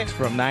 June 6th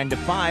from 9 to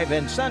 5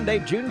 and Sunday,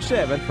 June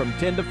 7th from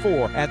 10 to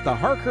 4 at the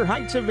Harker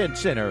Heights Event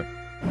Center.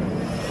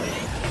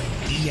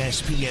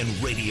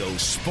 ESPN Radio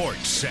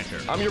Sports Center.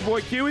 I'm your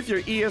boy Q with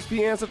your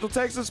ESPN Central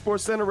Texas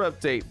Sports Center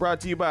update, brought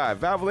to you by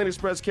Valvoline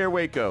Express Care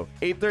Waco,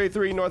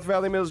 833 North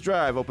Valley Mills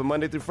Drive, open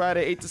Monday through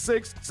Friday 8 to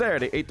 6,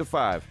 Saturday 8 to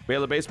 5.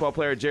 Baylor baseball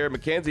player Jared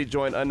McKenzie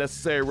joined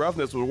Unnecessary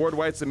Roughness with Ward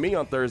Whites and me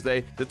on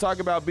Thursday to talk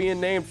about being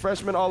named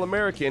Freshman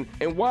All-American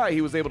and why he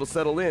was able to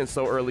settle in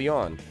so early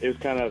on. It was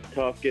kind of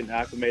tough getting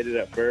acclimated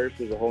at first.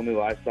 It was a whole new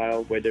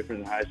lifestyle, way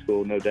different than high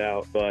school, no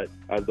doubt. But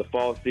as the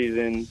fall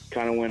season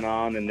kind of went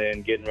on and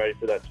then getting ready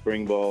for that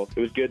spring ball,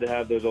 it was good to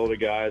have those older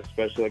guys,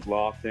 especially like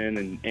Lofton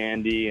and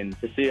Andy, and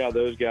to see how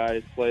those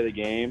guys play the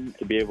game,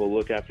 to be able to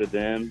look after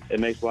them. It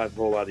makes life a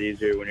whole lot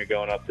easier when you're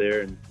going up there,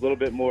 and a little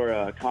bit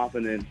more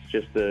confidence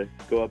just to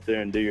go up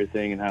there and do your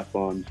thing and have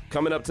fun.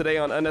 Coming up today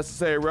on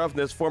Unnecessary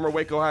Roughness, former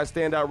Waco High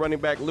standout running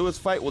back Lewis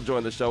Fight will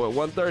join the show at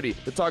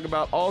 1:30 to talk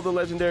about all the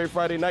legendary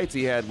Friday nights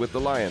he had with the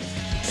Lions.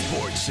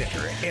 Sports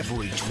Center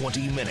every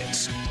 20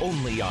 minutes,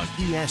 only on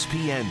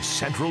ESPN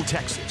Central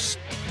Texas.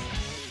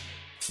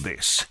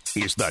 This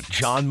is the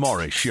John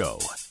Morris Show,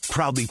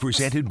 proudly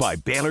presented by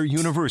Baylor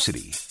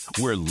University,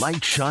 where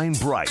lights shine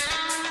bright.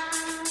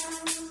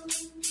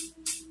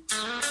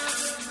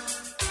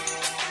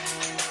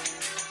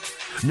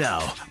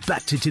 Now,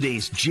 back to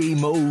today's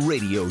JMO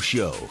Radio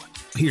Show.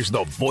 Here's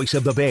the voice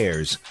of the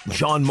Bears,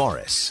 John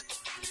Morris.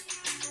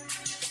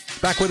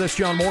 Back with us,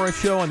 John Morris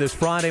Show on this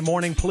Friday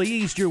morning.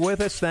 Pleased you're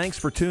with us. Thanks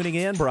for tuning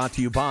in. Brought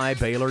to you by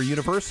Baylor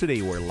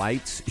University, where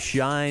lights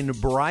shine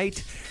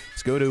bright.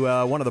 Let's go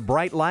to one of the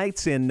bright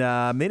lights in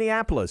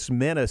Minneapolis,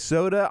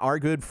 Minnesota. Our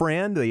good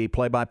friend, the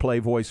play-by-play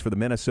voice for the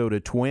Minnesota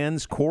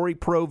Twins, Corey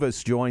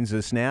Provis, joins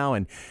us now.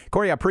 And,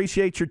 Corey, I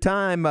appreciate your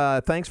time.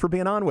 Thanks for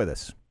being on with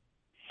us.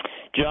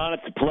 John,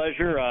 it's a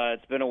pleasure.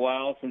 It's been a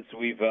while since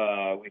we've had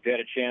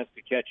a chance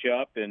to catch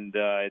up, and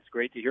it's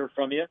great to hear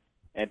from you.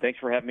 And thanks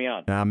for having me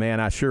on. Man,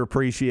 I sure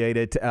appreciate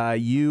it. What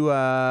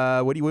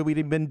have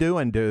you been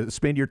doing to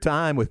spend your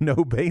time with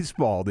no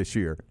baseball this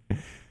year?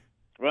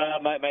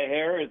 Well, my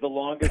hair is the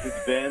longest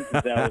it's been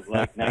since I was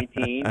like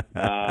 19.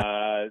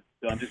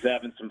 So I'm just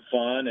having some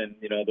fun, and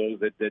those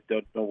that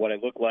don't know what I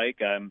look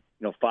like, I'm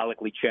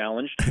follically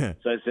challenged.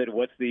 So I said,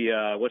 what's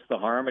the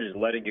harm in just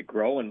letting it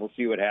grow, and we'll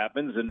see what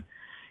happens. And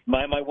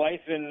my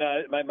wife and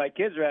my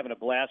kids are having a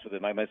blast with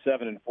it. My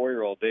 7 and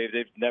 4-year-old,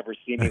 they've never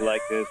seen me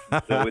like this.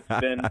 So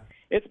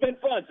it's been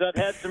fun. So I've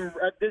had some.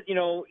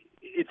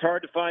 It's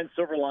hard to find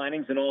silver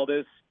linings in all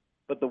this.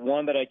 But the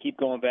one that I keep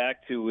going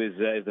back to is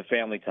the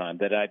family time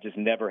that I've just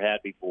never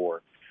had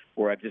before,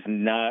 where I've just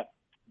not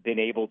been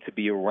able to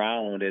be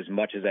around as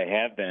much as I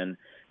have been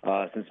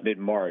since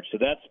mid-March. So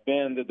that's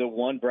been the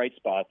one bright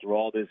spot through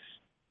all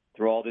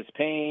this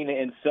pain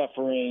and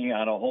suffering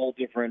on a whole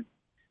different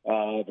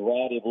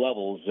variety of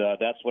levels.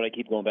 That's what I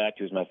keep going back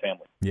to is my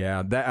family.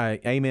 Yeah,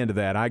 amen to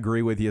that. I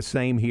agree with you.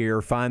 Same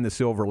here. Find the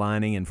silver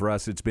lining, and for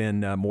us, it's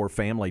been more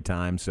family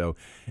time, so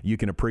you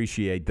can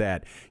appreciate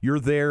that. You're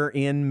there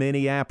in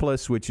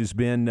Minneapolis, which has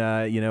been,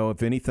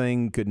 if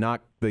anything could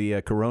knock the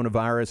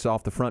coronavirus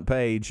off the front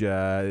page,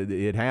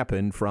 it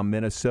happened from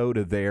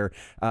Minnesota there.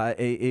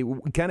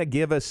 It kind of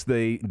give us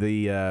the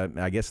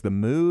I guess, the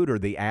mood or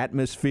the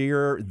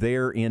atmosphere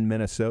there in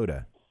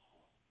Minnesota.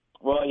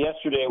 Well,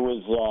 yesterday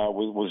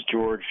was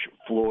George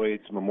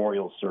Floyd's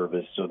memorial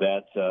service, so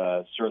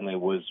that certainly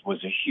was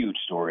a huge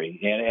story,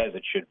 and as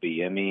it should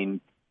be. I mean,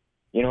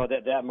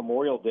 that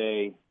Memorial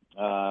Day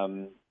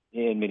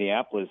in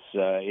Minneapolis,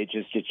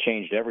 it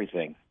changed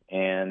everything,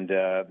 and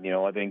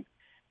I think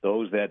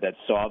those that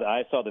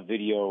I saw the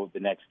video the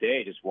next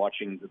day, just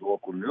watching the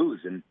local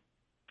news, and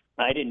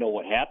I didn't know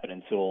what happened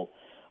until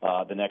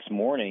the next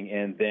morning,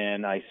 and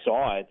then I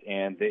saw it,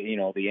 and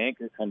the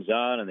anchor comes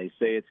on, and they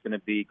say it's going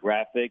to be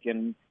graphic,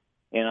 and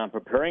I'm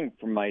preparing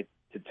for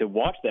to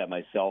watch that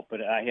myself,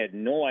 but I had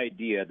no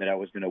idea that I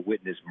was going to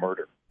witness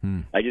murder.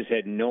 I just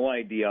had no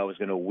idea I was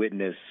going to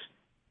witness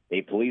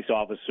a police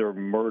officer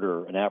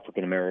murder an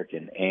African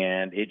American,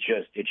 and it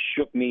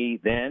shook me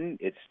then.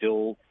 It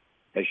still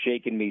has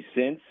shaken me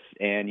since,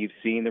 and you've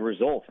seen the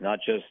results, not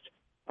just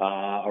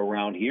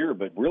around here,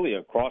 but really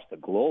across the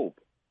globe.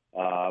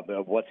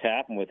 Of what's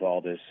happened with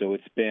all this. So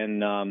it's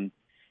been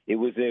it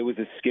was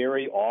a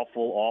scary,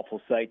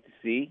 awful sight to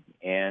see,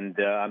 and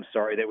I'm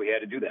sorry that we had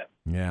to do that.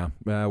 Yeah,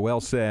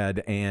 well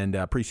said, and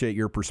appreciate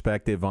your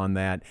perspective on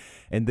that.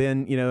 And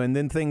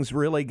then things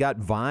really got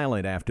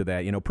violent after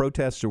that.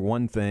 Protests are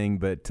one thing,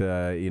 but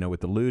with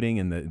the looting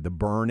and the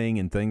burning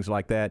and things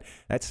like that,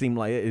 that seemed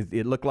like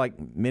it looked like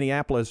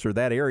Minneapolis, or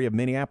that area of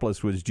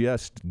Minneapolis, was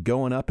just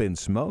going up in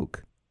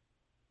smoke.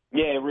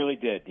 Yeah, it really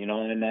did.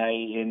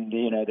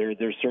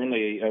 There's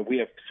certainly we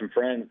have some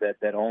friends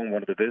that own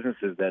one of the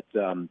businesses that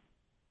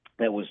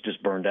was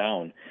just burned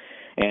down,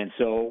 and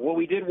so what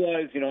we did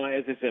was,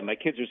 as I said, my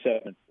kids are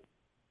 7,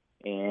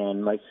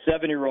 and my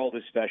 7-year-old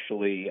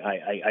especially,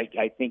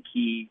 I think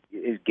he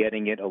is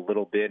getting it a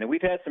little bit, and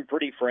we've had some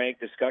pretty frank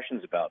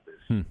discussions about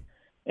this,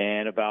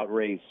 and about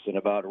race and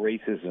about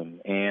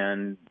racism,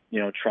 and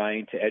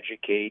trying to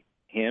educate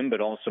him,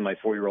 but also my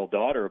 4-year-old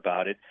daughter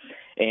about it.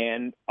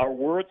 And our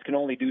words can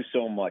only do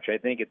so much. I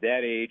think at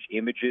that age,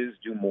 images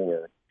do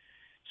more.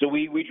 So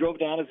we drove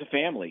down as a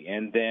family,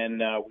 and then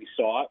we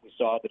saw it. We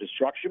saw the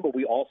destruction, but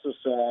we also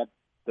saw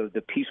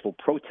the peaceful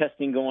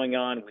protesting going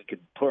on. We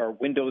could put our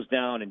windows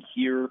down and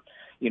hear,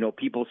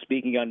 people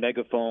speaking on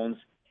megaphones.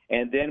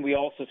 And then we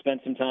also spent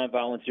some time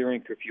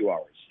volunteering for a few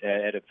hours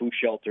at a food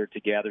shelter to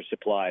gather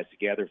supplies, to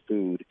gather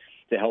food,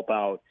 to help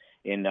out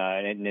in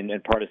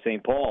part of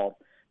St. Paul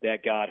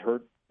that got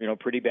hurt,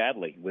 pretty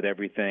badly with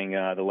everything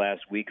the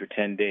last week or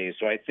 10 days.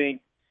 So I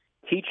think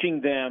teaching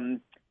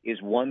them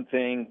is one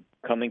thing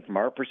coming from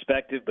our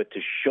perspective, but to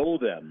show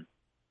them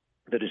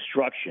the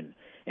destruction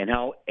and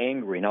how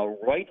angry, and how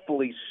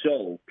rightfully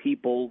so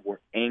people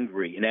were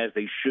angry, and as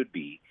they should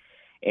be.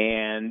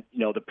 And,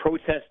 the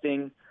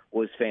protesting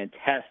was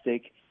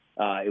fantastic.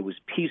 It was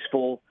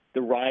peaceful.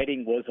 The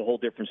rioting was a whole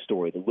different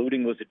story. The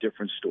looting was a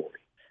different story.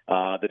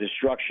 The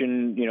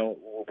destruction,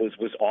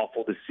 was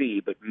awful to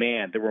see. But,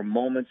 man, there were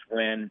moments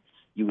when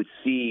you would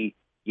see,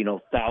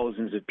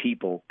 thousands of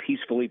people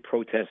peacefully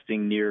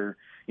protesting near,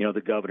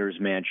 the governor's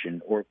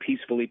mansion, or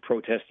peacefully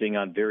protesting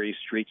on various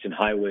streets and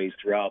highways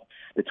throughout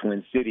the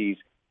Twin Cities.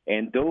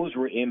 And those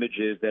were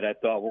images that I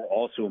thought were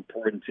also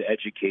important to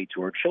educate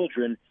to our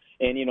children.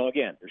 And,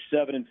 again, they're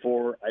 7 and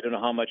 4. I don't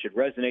know how much it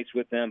resonates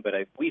with them, but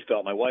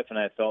my wife and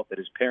I felt that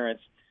as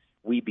parents,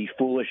 we'd be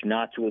foolish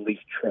not to at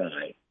least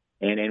try.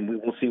 And we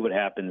will see what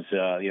happens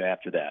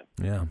after that.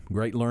 Yeah,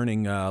 great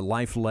learning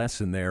life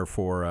lesson there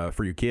for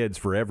your kids,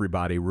 for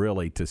everybody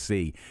really to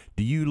see.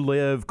 Do you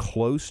live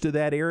close to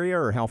that area,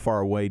 or how far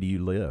away do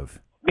you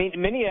live?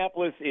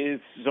 Minneapolis is,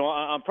 so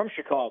I'm from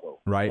Chicago,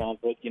 right?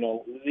 But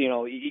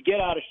you get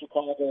out of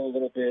Chicago a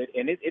little bit,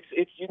 and it's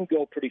you can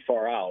go pretty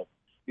far out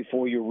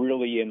before you're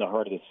really in the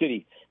heart of the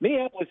city.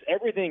 Minneapolis,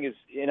 everything is,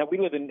 we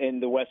live in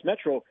the West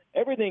Metro,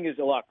 everything is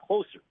a lot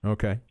closer.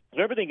 Okay.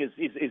 So everything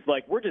is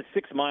like we're just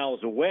 6 miles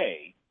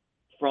away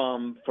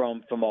from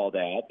all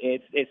that.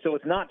 So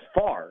it's not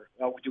far.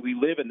 Do we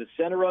live in the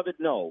center of it?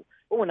 No,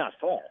 but we're not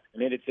far. I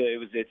mean, it's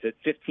a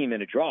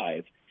 15-minute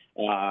drive.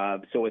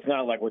 So it's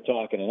not like we're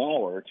talking an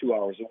hour or 2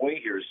 hours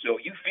away here. So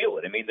you feel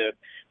it. I mean,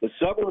 the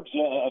suburbs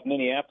of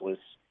Minneapolis,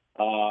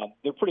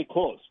 they're pretty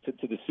close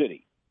to the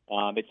city.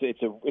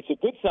 It's a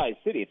good-sized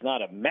city. It's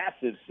not a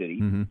massive city,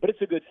 but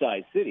it's a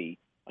good-sized city.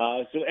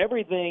 So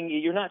everything,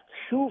 you're not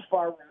too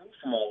far removed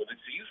from all of it,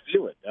 so you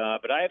feel it.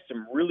 But I have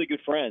some really good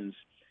friends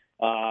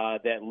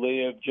that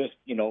live just,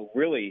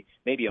 really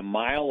maybe a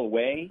mile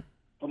away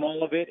from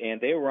all of it, and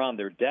they were on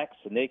their decks,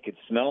 and they could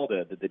smell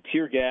the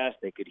tear gas.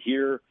 They could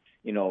hear,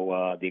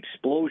 the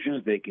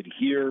explosions. They could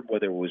hear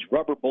whether it was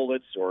rubber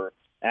bullets or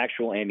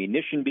actual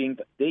ammunition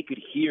they could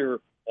hear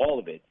all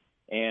of it.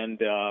 And,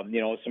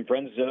 some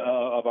friends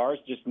of ours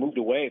just moved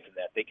away from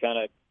that. They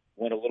kind of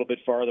went a little bit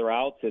farther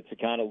out to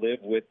kind of live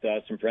with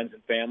some friends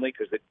and family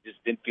because it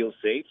just didn't feel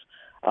safe.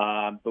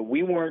 But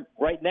we weren't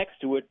right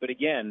next to it. But,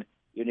 again,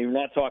 you're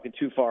not talking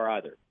too far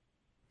either.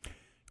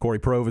 Corey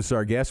Provis,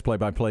 our guest,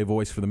 play-by-play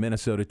voice for the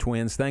Minnesota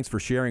Twins. Thanks for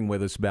sharing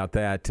with us about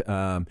that.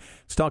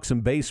 Let's talk some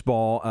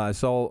baseball. I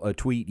saw a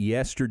tweet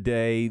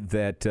yesterday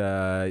that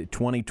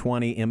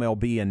 2020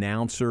 MLB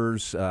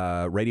announcers,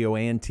 radio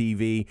and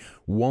TV,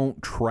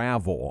 won't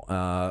travel.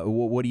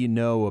 What do you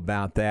know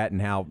about that,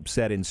 and how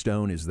set in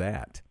stone is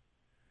that?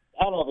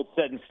 I don't know if it's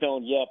set in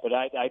stone yet, but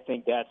I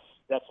think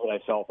that's what I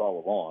felt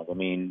all along. I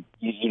mean,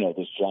 you know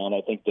this, John.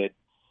 I think that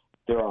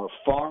there are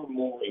far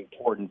more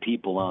important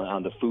people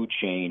on the food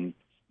chain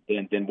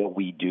than what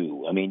we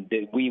do. I mean,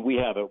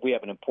 we have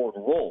an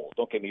important role.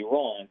 Don't get me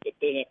wrong, but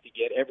they have to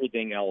get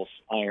everything else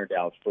ironed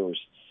out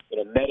first.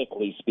 You know,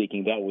 medically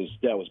speaking, that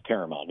was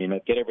paramount. You know,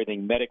 get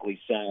everything medically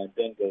sound,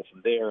 then go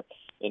from there.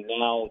 And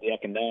now the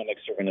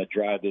economics are going to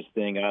drive this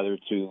thing either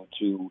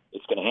to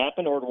it's going to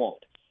happen or it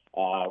won't,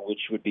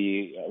 which would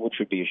be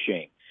a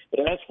shame.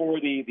 But as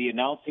for the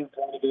announcing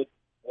part of it,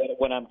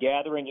 what I'm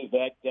gathering is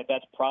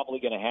that's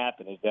probably going to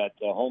happen. Is that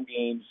home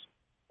games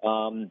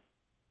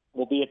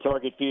will be at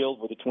Target Field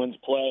where the Twins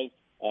play,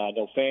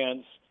 no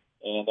fans,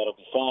 and that'll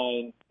be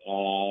fine.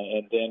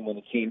 And then when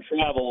the team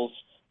travels,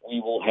 we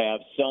will have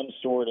some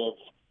sort of,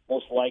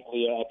 most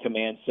likely, a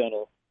command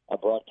center, a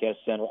broadcast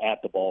center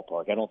at the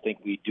ballpark. I don't think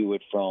we do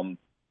it from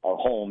our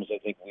homes. I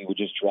think we would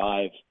just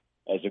drive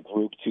as a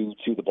group to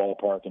the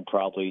ballpark and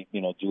probably,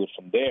 do it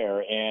from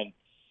there. And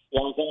I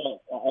was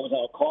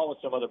on a call with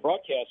some other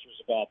broadcasters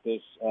about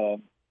this,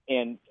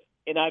 and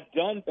I've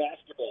done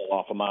basketball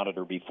off a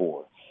monitor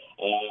before.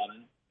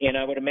 And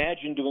I would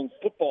imagine doing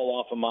football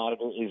off a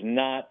monitor is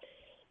not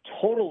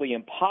totally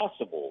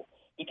impossible,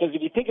 because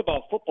if you think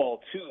about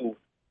football, too,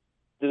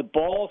 the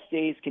ball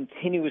stays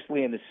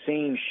continuously in the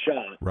same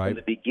shot from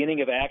the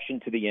beginning of action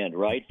to the end,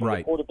 right? From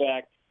the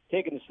quarterback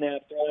taking the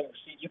snap, throwing,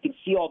 you can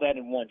see all that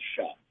in one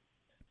shot.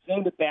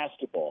 Same with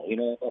basketball. You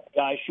know, if a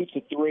guy shoots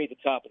a three at the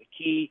top of the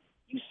key,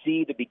 you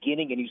see the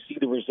beginning and you see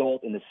the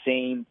result in the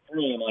same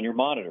frame on your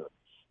monitor.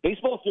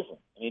 Baseball is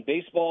different. I mean,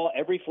 baseball,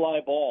 every fly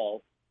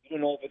ball, you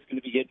don't know if it's going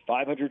to be hit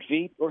 500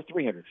 feet or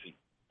 300 feet.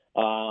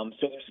 So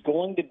there's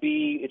going to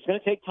be, it's going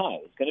to take time.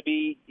 It's going to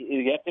be,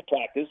 you have to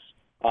practice.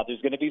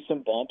 There's going to be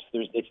some bumps.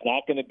 It's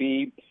not going to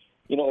be,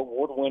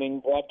 award-winning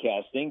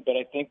broadcasting, but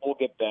I think we'll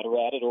get better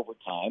at it over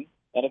time.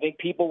 And I think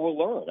people will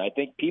learn. I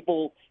think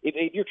people,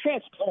 if you're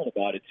transparent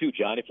about it too,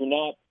 John, if you're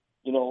not,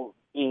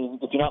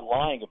 if you're not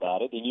lying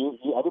about it, then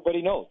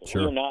everybody knows that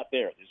we're not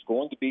there. There's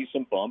going to be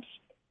some bumps.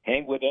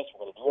 Hang with us.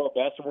 We're going to do our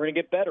best, and we're going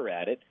to get better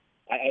at it.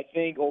 I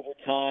think over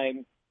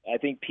time, I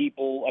think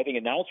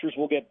announcers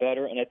will get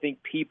better, and I think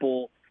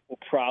people will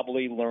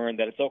probably learn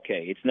that it's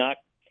okay. It's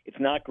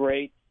not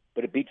great,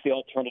 but it beats the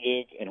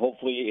alternative, and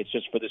hopefully it's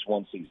just for this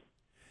one season.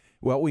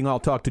 Well, we can all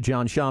talk to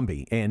John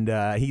Shambi,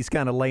 and he's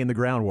kind of laying the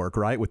groundwork,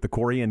 right, with the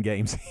Korean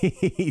games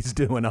he's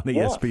doing on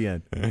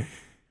ESPN.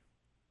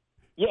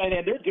 Yeah,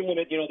 and they're doing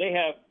it. They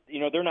have.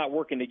 They're not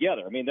working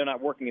together. I mean, they're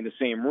not working in the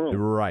same room.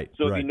 Right.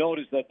 So if you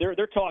notice that they're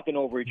talking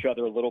over each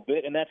other a little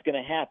bit, and that's going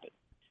to happen.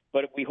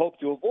 But we hope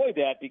to avoid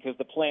that, because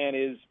the plan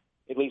is,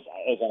 at least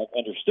as I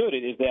understood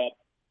it, is that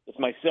it's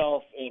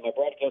myself and my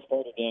broadcast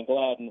partner, Dan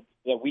Gladden,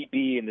 that we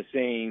be in the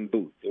same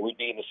booth, that we'd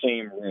be in the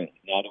same room.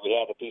 Now, do we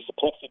have a piece of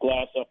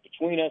plexiglass up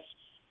between us?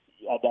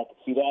 I'd like to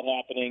see that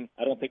happening.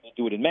 I don't think we'll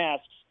do it in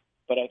masks,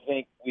 but I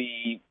think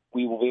we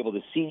will be able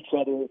to see each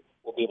other.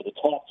 We'll be able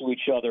to talk to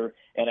each other,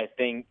 and I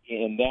think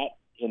in that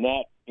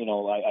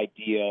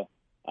idea,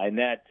 and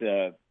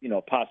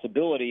that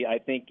possibility, I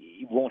think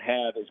you won't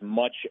have as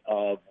much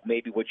of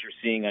maybe what you're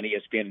seeing on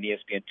ESPN and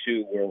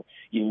ESPN2, where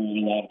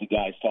you have the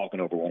guys talking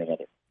over one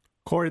another.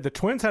 Corey, the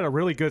Twins had a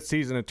really good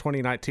season in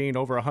 2019,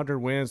 over 100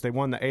 wins. They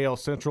won the AL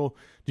Central.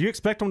 Do you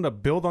expect them to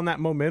build on that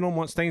momentum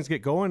once things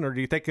get going, or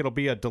do you think it'll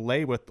be a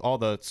delay with all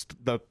the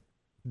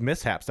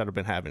mishaps that have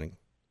been happening?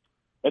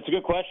 That's a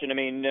good question. I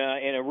mean,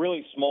 in a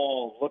really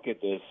small look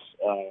at this,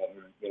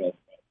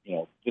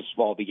 this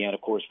all began,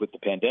 of course, with the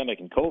pandemic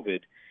and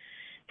COVID.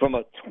 From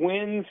a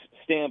Twins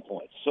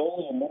standpoint,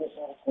 solely a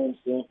Minnesota Twins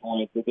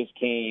standpoint, that this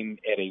came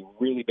at a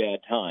really bad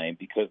time,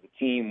 because the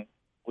team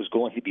was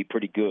going to be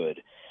pretty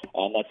good.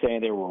 I'm not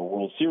saying they were a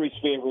World Series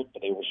favorite,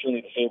 but they were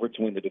certainly the favorite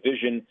to win the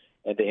division,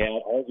 and they had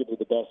arguably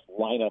the best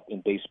lineup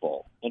in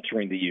baseball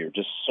entering the year.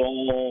 Just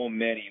so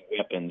many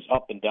weapons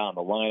up and down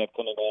the lineup,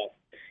 coming off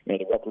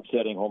the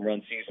record-setting home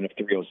run season of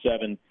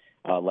 307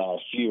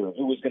 last year. It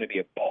was going to be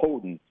a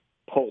potent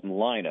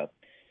lineup.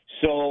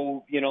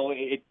 So,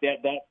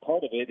 that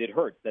part of it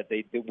hurts that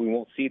we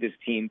won't see this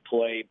team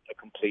play a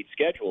complete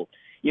schedule.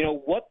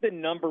 What the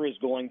number is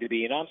going to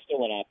be, and I'm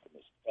still an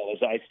optimist, fellas.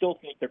 I still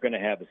think they're going to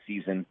have a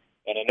season,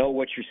 and I know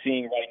what you're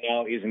seeing right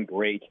now isn't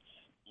great.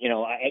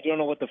 I don't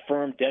know what the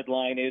firm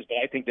deadline is, but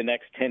I think the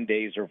next 10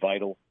 days are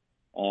vital.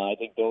 I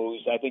think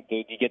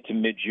that you get to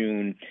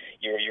mid-June,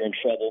 you're in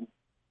trouble.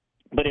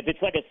 But if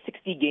it's like a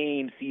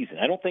 60-game season,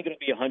 I don't think it'll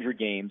be 100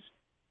 games.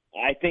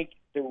 I think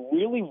they're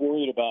really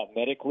worried about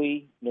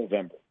medically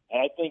November.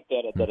 I think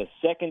that a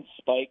second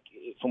spike,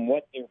 from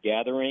what they're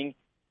gathering,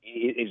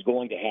 is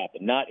going to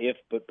happen. Not if,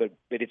 but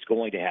it's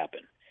going to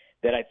happen.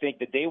 That I think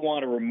that they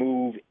want to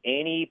remove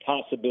any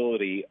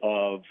possibility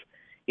of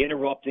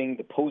interrupting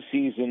the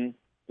postseason,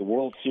 the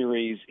World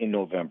Series in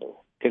November,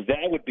 because that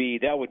would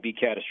be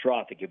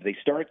catastrophic if they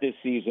start this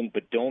season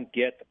but don't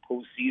get the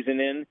postseason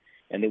in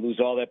and they lose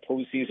all that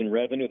postseason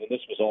revenue. Then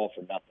this was all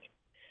for nothing.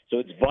 So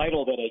it's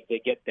vital that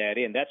they get that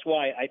in. That's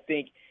why I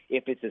think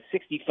if it's a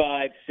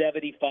 65,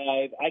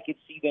 75, I could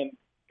see them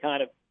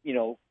kind of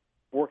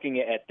working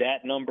at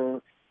that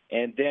number.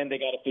 And then they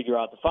got to figure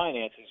out the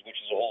finances, which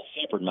is a whole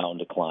separate mountain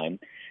to climb.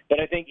 But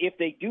I think if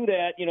they do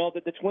that,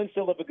 that the Twins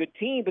still have a good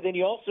team. But then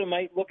you also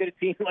might look at a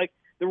team like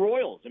the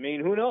Royals. I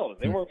mean, who knows?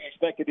 They weren't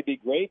expected to be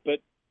great, but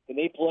can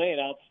they play an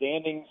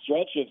outstanding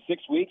stretch of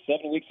 6 weeks,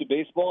 7 weeks of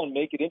baseball and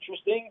make it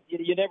interesting?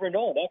 You never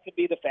know. That could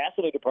be the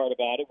fascinating part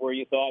about it, where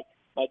you thought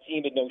my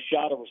team had no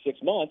shot over 6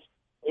 months.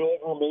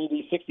 Over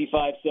maybe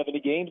 65, 70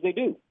 games, they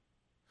do.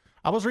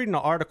 I was reading an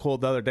article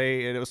the other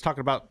day, and it was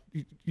talking about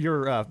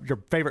your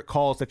favorite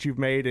calls that you've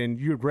made, and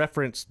you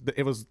referenced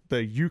it was the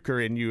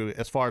Uecker in you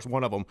as far as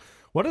one of them.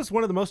 What is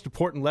one of the most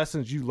important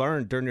lessons you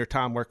learned during your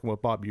time working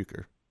with Bob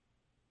Uecker?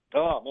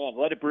 Oh man,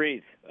 let it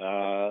breathe.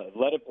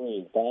 Let it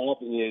breathe. Bob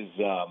is,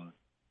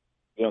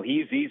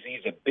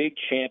 he's a big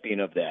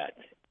champion of that,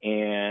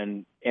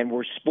 and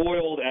we're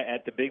spoiled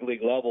at the big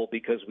league level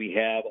because we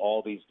have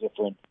all these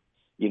different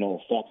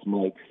Fox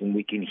mics, and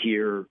we can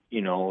hear,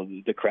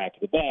 the crack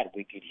of the bat.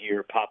 We can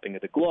hear popping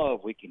of the glove.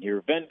 We can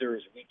hear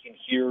vendors. We can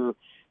hear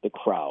the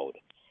crowd.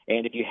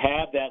 And if you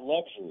have that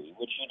luxury,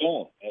 which you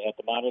don't at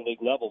the minor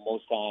league level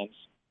most times,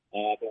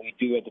 but we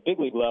do at the big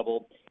league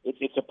level,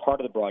 it's a part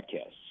of the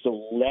broadcast.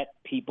 So let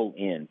people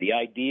in. The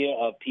idea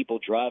of people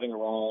driving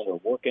around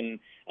or working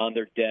on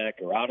their deck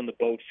or out on the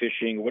boat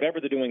fishing or whatever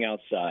they're doing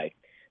outside,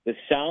 the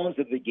sounds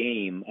of the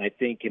game, I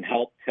think, can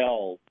help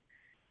tell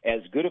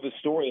as good of a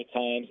story at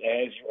times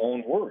as your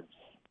own words.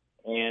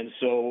 And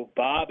so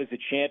Bob is a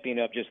champion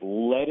of just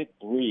let it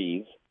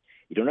breathe.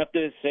 You don't have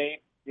to say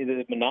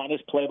the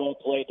monotonous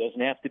play-by-play. It doesn't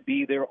have to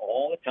be there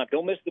all the time.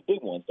 Don't miss the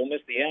big ones. Don't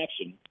miss the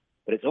action.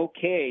 But it's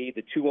okay,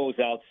 the 2-0's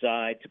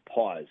outside, to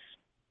pause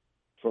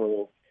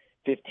for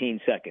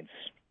 15 seconds.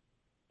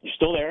 You're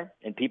still there,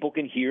 and people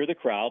can hear the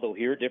crowd. They'll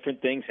hear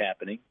different things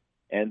happening.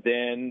 And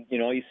then,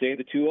 you say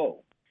the 2-0.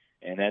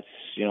 And that's,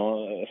 a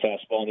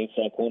fastball on the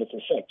inside corner for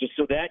strike. Just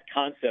so that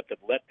concept of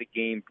let the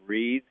game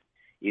breathe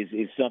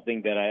is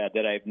something that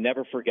I've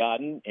never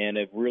forgotten and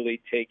have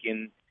really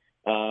taken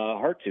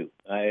heart to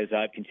as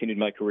I've continued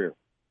my career.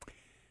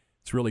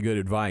 It's really good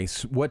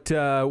advice. What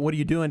are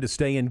you doing to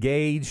stay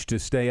engaged, to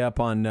stay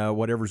up on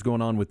whatever's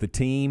going on with the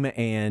team?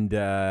 And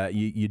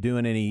you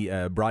doing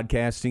any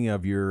broadcasting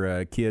of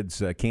your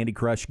kids' Candy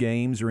Crush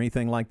games or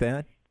anything like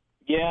that?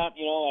 Yeah,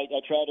 I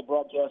tried to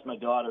broadcast my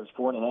daughter's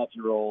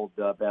 4.5-year-old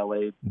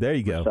ballet. There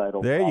you go.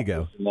 Recital. There you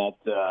go. And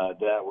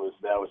that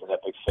was an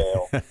epic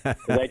fail.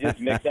 I just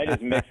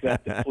mixed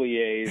up the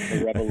pliés,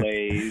 the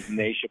reveillés, and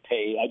the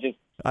échappés.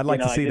 I'd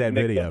like to see that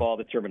video. Up all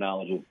the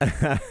terminology.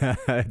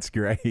 That's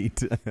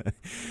great.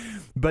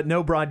 But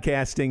no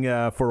broadcasting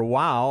for a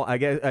while. I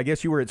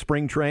guess you were at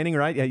spring training,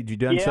 right? Had you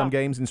done some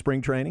games in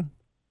spring training?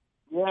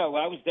 Yeah, well,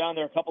 I was down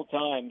there a couple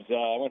times.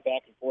 I went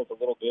back and forth a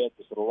little bit.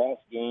 So the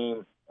last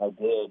game I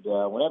did,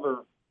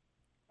 whenever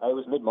I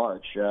was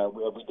mid-March,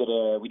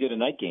 we did a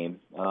night game.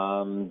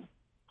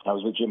 I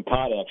was with Jim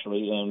Pott,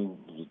 actually, and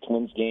the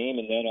Twins game,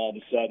 and then all of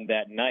a sudden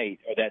that night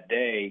or that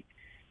day,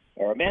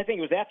 I think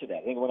it was after that.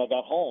 I think when I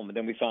got home, and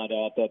then we found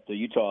out that the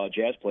Utah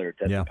Jazz player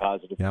tested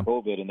positive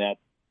for COVID, and that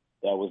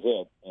was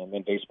it. And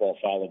then baseball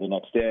followed the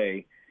next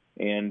day.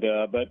 And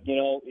but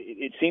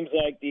it seems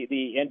like the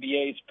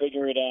NBA's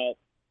figuring it out.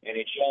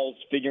 NHL's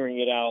figuring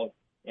it out,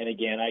 and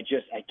again, I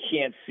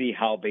can't see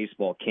how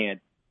baseball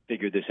can't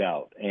figure this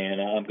out. And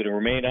I'm going to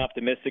remain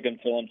optimistic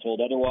until I'm told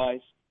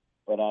otherwise.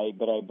 But I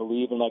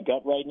believe in my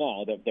gut right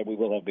now that we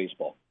will have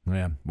baseball.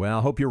 Yeah, well,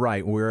 I hope you're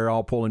right. We're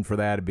all pulling for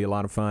that. It'd be a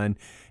lot of fun,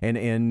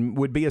 and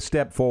would be a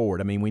step forward.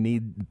 I mean, we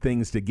need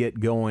things to get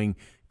going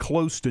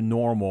close to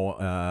normal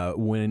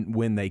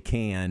when they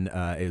can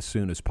as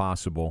soon as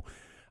possible.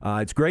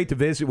 It's great to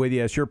visit with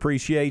you. I sure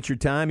appreciate your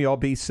time. You all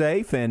be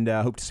safe, and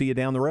hope to see you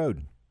down the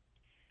road.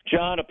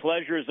 John, a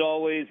pleasure as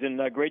always, and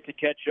great to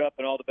catch up,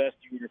 and all the best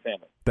to you and your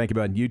family. Thank you,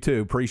 bud. You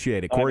too.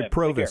 Appreciate it. Corey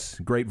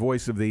Provis, great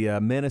voice of the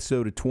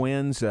Minnesota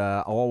Twins.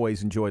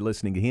 Always enjoy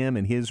listening to him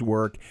and his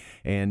work,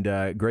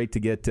 and great to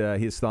get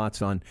his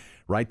thoughts on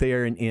right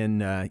there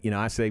in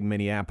I say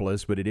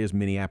Minneapolis, but it is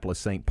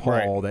Minneapolis-St.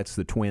 Paul. Right. That's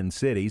the Twin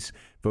Cities.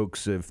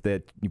 Folks, if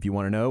you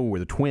want to know where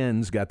the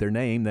Twins got their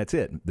name, that's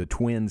it. The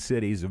Twin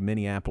Cities of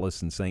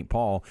Minneapolis and St.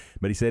 Paul.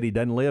 But he said he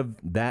doesn't live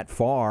that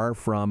far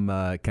from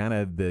kind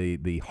of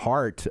the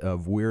heart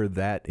of where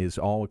that is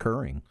all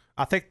occurring.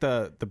 I think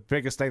the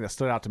biggest thing that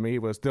stood out to me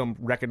was them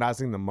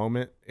recognizing the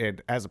moment,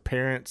 and as a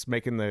parents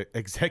making the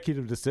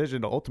executive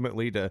decision to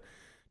ultimately to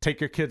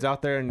take your kids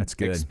out there and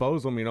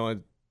expose them,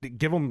 and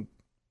give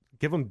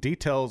them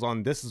details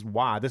on this is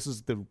why, this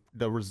is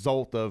the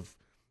result of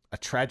a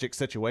tragic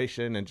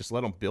situation, and just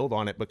let them build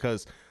on it.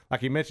 Because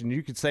like you mentioned,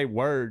 you could say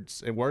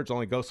words, and words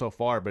only go so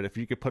far, but if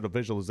you could put a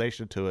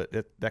visualization to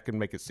it, that can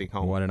make it sink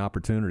home. What an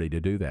opportunity to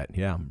do that.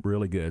 Yeah,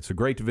 really good. So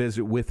great to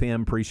visit with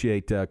him.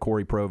 Appreciate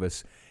Corey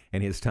Provis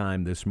and his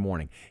time this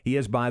morning. He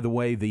is, by the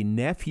way, the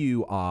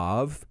nephew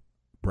of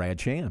Brad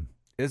Sham.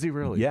 Is he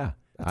really? Yeah.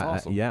 That's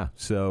awesome. Yeah.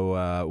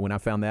 So when I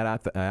found that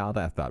out,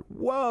 I thought,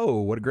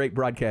 whoa, what a great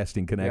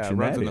broadcasting connection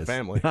runs that in is. the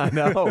family. I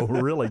know.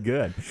 Really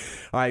good.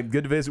 All right.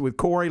 Good to visit with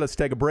Corey. Let's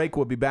take a break.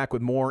 We'll be back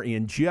with more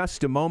in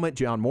just a moment.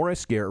 John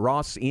Morris, Garrett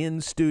Ross in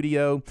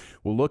studio.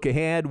 We'll look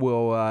ahead.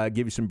 We'll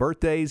give you some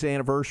birthdays,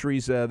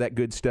 anniversaries, that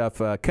good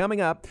stuff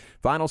coming up.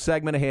 Final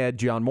segment ahead.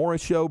 John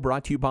Morris Show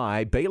brought to you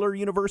by Baylor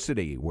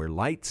University, where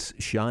lights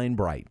shine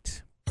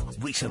bright.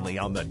 Recently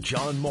on the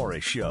John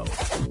Morris Show.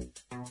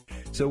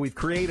 So we've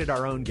created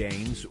our own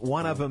games.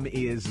 One of them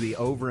is the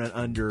over and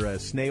under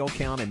snail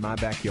count in my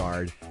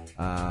backyard.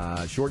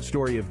 Short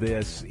story of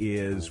this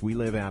is we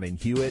live out in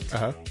Hewitt,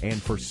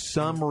 and for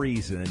some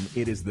reason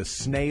it is the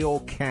snail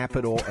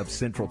capital of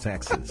Central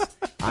Texas.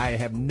 I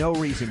have no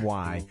reason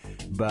why,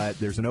 but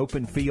there's an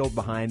open field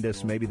behind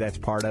us. Maybe that's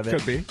part of it.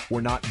 Could be.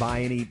 We're not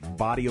by any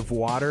body of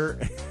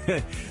water,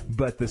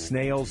 but the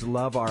snails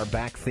love our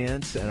back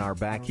fence and our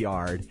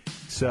backyard.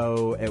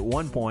 So at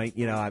one point,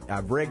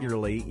 I've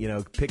regularly,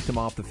 picked them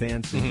off the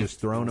fence and just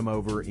thrown them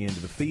over into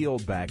the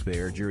field back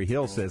there. Jerry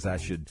Hill says I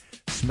should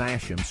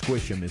smash them,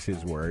 squish them is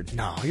his word.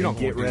 No, you don't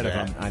get rid do of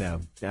that. them. I know.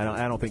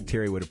 I don't think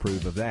Terry would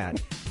approve of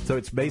that. So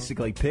it's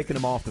basically picking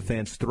them off the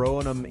fence,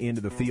 throwing them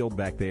into the field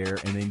back there,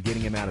 and then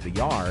getting them out of the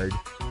yard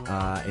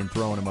and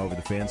throwing them over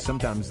the fence.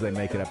 Sometimes they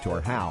make it up to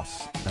our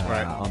house,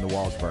 on the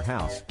walls of our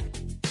house.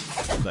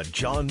 The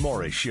John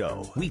Morris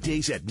Show,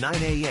 weekdays at 9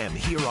 a.m.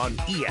 here on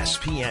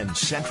ESPN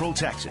Central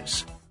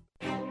Texas.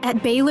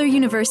 At Baylor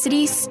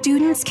University,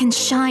 students can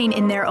shine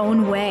in their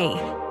own way.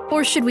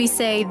 Or should we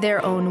say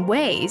their own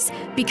ways?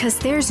 Because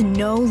there's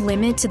no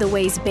limit to the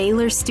ways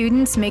Baylor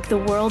students make the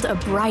world a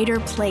brighter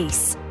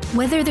place.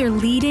 Whether they're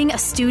leading a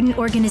student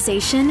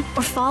organization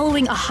or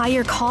following a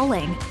higher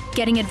calling,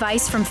 getting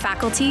advice from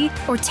faculty,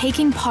 or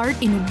taking part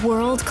in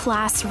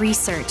world-class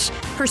research,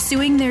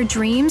 pursuing their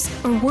dreams,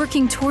 or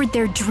working toward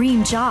their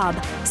dream job,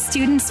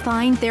 students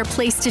find their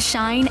place to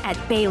shine at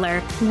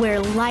Baylor, where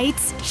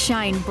lights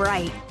shine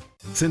bright.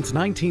 Since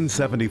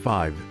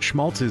 1975,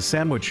 Schmaltz's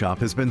Sandwich Shop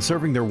has been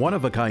serving their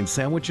one-of-a-kind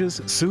sandwiches,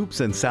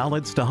 soups, and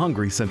salads to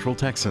hungry Central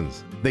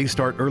Texans. They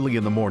start early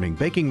in the morning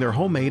baking their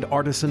homemade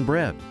artisan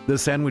bread. The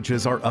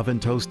sandwiches are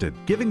oven-toasted,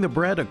 giving the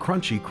bread a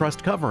crunchy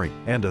crust covering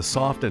and a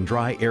soft and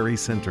dry, airy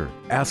center.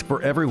 Ask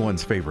for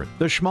everyone's favorite,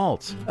 the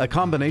Schmaltz, a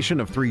combination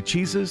of 3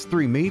 cheeses,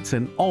 3 meats,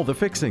 and all the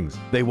fixings.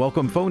 They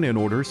welcome phone-in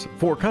orders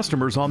for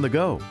customers on the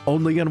go.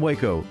 Only in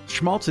Waco,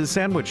 Schmaltz's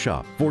Sandwich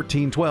Shop,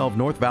 1412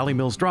 North Valley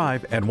Mills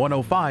Drive and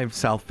 105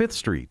 South 5th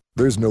Street.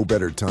 There's no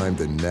better time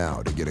than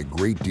now to get a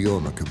great deal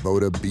on the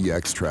Kubota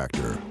BX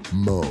tractor.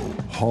 Mow,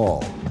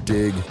 haul,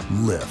 dig,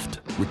 lift.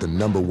 With the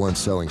 #1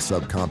 selling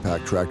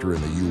subcompact tractor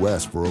in the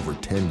U.S. for over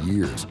 10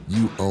 years,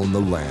 you own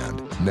the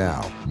land.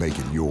 Now, make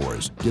it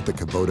yours. Get the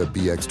Kubota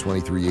BX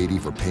 2380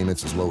 for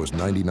payments as low as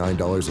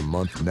 $99 a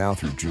month now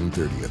through June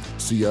 30th.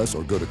 See us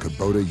or go to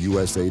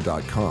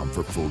KubotaUSA.com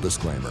for full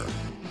disclaimer.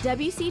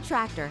 WC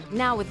Tractor,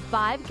 now with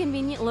 5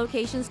 convenient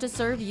locations to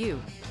serve you.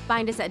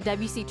 Find us at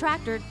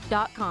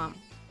WCTractor.com.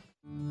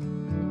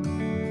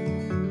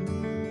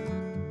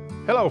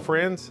 Hello,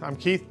 friends. I'm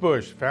Keith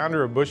Bush,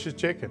 founder of Bush's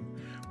Chicken.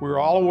 We're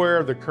all aware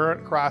of the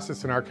current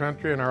crisis in our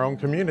country and our own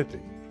community.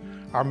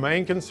 Our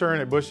main concern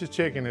at Bush's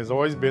Chicken has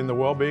always been the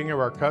well-being of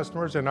our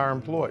customers and our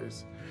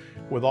employees.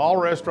 With all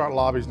restaurant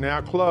lobbies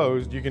now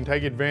closed, you can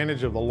take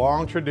advantage of the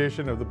long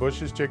tradition of the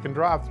Bush's Chicken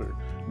drive-thru,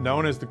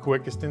 known as the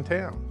quickest in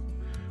town.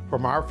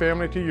 From our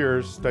family to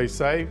yours, stay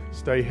safe,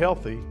 stay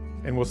healthy,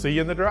 and we'll see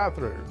you in the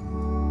drive-thru.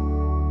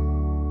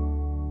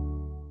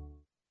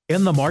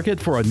 In the market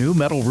for a new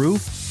metal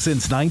roof?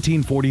 Since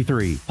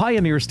 1943,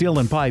 Pioneer Steel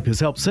and Pipe has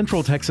helped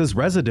Central Texas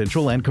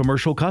residential and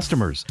commercial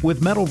customers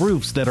with metal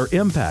roofs that are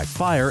impact,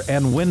 fire,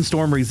 and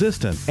windstorm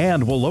resistant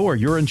and will lower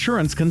your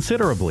insurance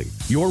considerably.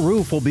 Your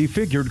roof will be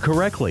figured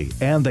correctly,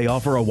 and they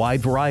offer a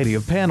wide variety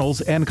of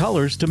panels and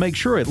colors to make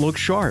sure it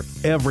looks sharp.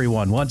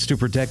 Everyone wants to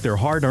protect their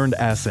hard-earned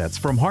assets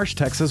from harsh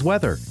Texas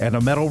weather, and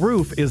a metal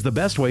roof is the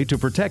best way to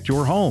protect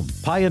your home.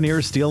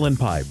 Pioneer Steel and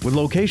Pipe, with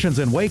locations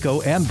in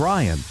Waco and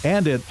Bryan,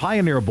 and at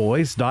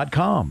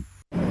pioneerboys.com.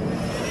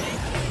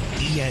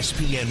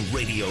 ESPN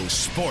Radio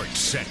Sports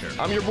Center.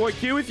 I'm your boy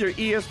Q with your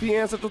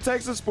ESPN Central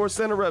Texas Sports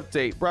Center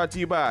update, brought to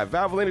you by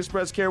Valvoline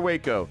Express Care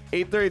Waco,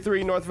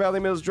 833 North Valley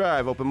Mills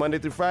Drive, open Monday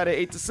through Friday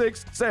 8 to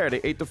 6, Saturday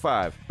 8 to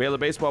 5. Baylor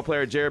baseball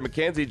player Jared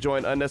McKenzie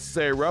joined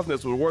Unnecessary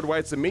Roughness with Ward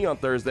Whites and me on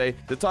Thursday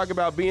to talk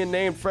about being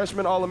named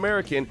Freshman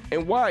All-American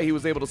and why he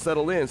was able to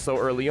settle in so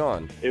early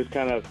on. It was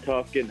kind of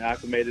tough getting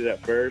acclimated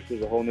at first. It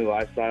was a whole new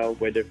lifestyle,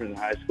 way different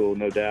than high school,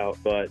 no doubt.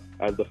 But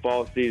as the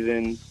fall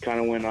season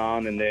kind of went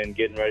on and then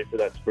getting ready for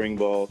that spring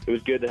ball, it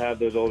was good to have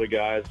those older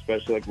guys,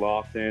 especially like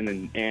Lofton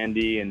and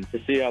Andy, and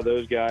to see how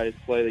those guys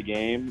play the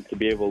game, to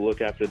be able to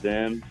look after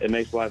them. It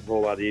makes life a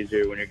whole lot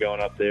easier when you're going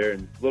up there,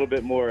 and a little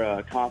bit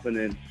more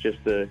confidence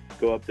just to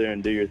go up there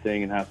and do your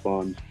thing and have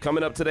fun.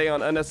 Coming up today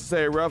on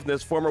Unnecessary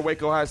Roughness, former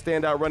Waco High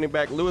standout running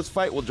back Lewis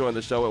Fight will join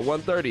the show at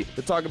 1:30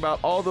 to talk about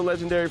all the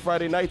legendary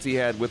Friday nights he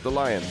had with the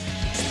Lions.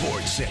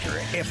 Sports Center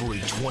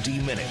every 20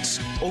 minutes,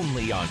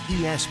 only on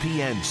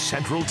ESPN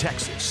Central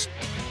Texas.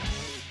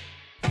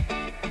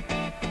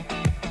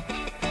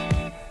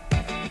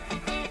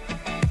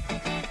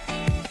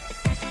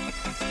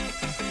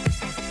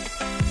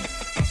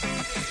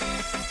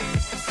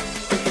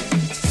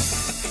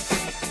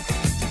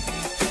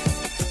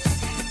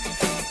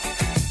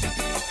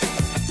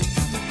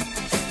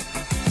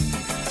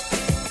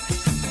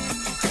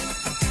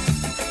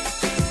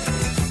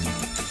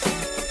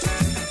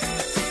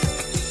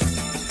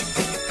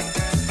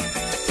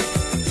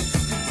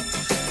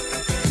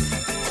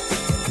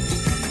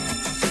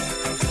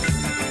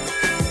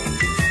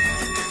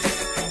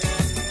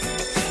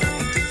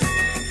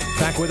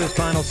 With this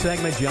final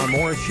segment, John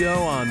Morris Show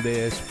on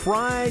this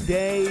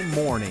Friday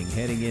morning,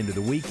 heading into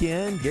the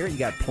weekend. Garrett, you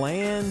got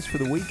plans for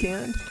the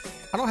weekend?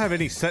 I don't have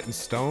any set in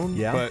stone,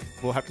 Yeah. but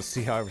we'll have to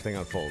see how everything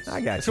unfolds. I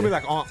got It's you. going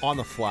to be like on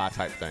the fly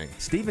type thing.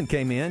 Stephen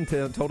came in,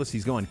 told us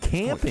he's going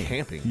camping.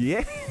 Camping.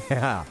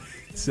 Yeah.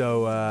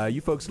 So you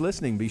folks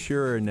listening, be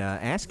sure and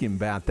ask him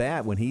about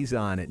that when he's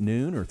on at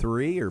noon or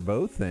 3 or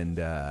both, and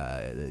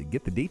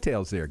get the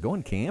details there.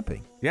 Going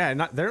camping. Yeah,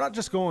 they're not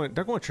just going,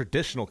 they're going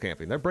traditional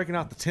camping. They're breaking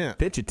out the tent.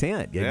 Pitch a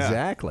tent. Yeah.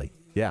 Exactly.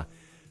 Yeah.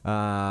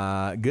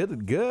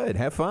 Good.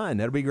 Have fun.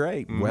 That'll be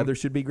great. Mm-hmm. Weather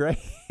should be great.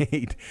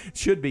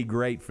 Should be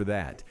great for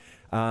that.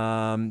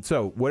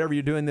 So whatever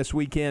you're doing this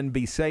weekend,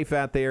 be safe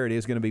out there. It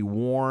is going to be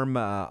warm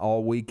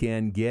all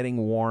weekend, getting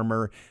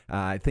warmer.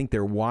 I think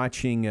they're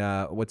watching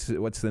what's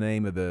the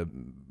name of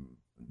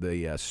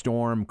the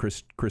storm,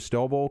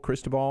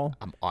 Cristobal?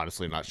 I'm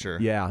honestly not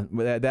sure. Yeah,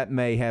 that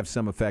may have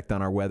some effect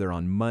on our weather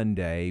on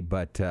Monday,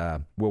 but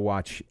we'll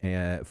watch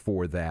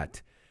for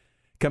that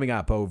coming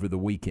up over the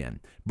weekend.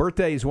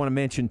 Birthdays I want to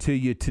mention to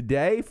you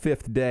today,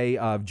 5th day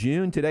of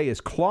June. Today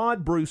is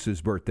Claude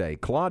Bruce's birthday.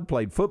 Claude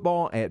played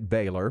football at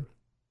Baylor.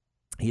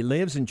 He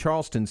lives in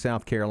Charleston,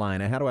 South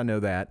Carolina. How do I know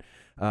that?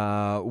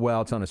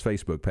 Well, it's on his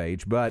Facebook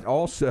page. But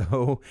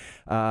also,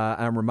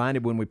 I'm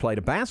reminded when we played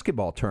a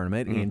basketball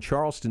tournament in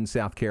Charleston,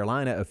 South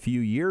Carolina a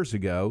few years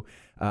ago.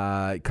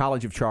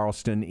 College of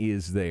Charleston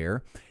is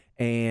there.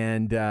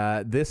 And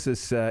this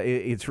is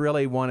it's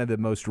really one of the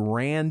most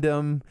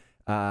random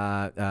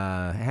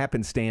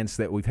happenstance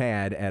that we've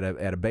had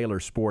at a Baylor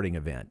sporting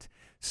event.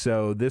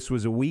 So this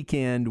was a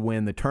weekend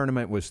when the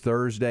tournament was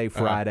Thursday,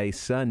 Friday,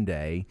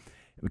 Sunday,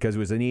 because it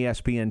was an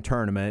ESPN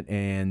tournament,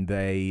 and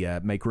they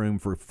make room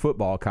for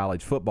football,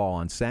 college football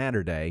on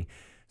Saturday.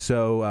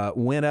 So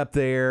went up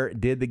there,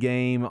 did the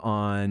game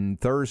on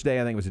Thursday.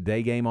 I think it was a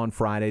day game on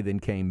Friday, then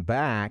came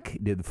back,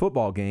 did the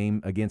football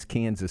game against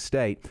Kansas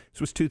State.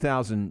 This was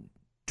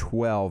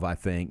 2012, I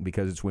think,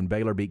 because it's when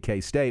Baylor beat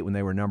K-State when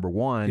they were number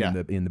one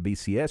in the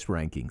BCS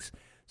rankings.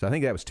 So I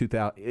think that was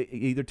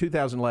either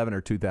 2011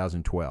 or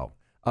 2012.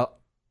 It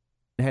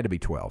had to be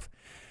 12.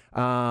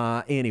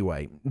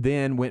 Anyway,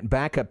 then went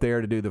back up there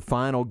to do the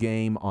final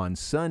game on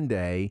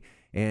Sunday,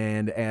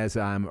 and as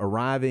I'm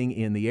arriving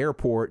in the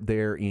airport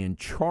there in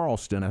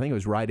Charleston, I think it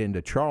was right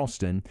into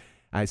Charleston,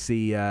 I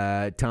see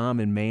Tom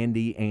and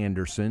Mandy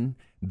Anderson.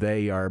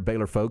 They are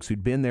Baylor folks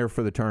who'd been there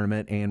for the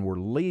tournament and were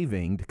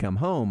leaving to come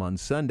home on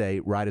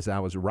Sunday right as I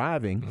was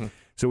arriving. Mm-hmm.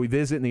 So we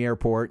visit in the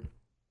airport,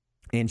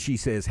 and she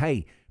says,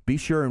 "Hey, be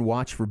sure and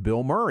watch for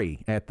Bill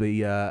Murray at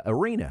the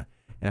arena."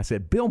 And I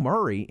said, "Bill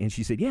Murray?" And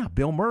she said, "Yeah,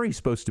 Bill Murray's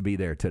supposed to be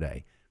there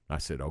today." I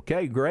said,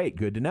 "Okay, great,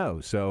 good to know."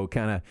 So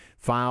kind of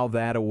file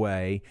that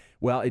away.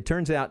 Well, it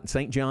turns out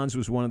St. John's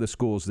was one of the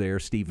schools there.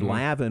 Steve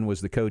Lavin was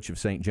the coach of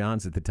St.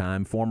 John's at the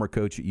time, former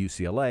coach at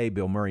UCLA.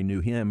 Bill Murray knew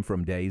him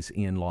from days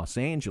in Los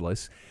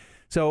Angeles.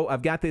 So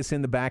I've got this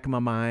in the back of my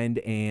mind,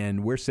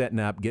 and we're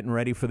setting up, getting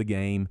ready for the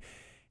game.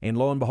 And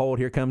lo and behold,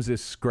 here comes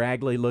this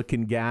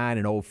scraggly-looking guy in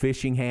an old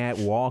fishing hat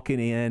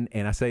walking in,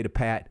 and I say to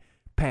Pat,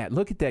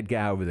 look at that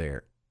guy over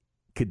there.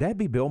 Could that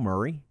be Bill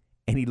Murray?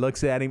 And he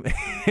looks at him,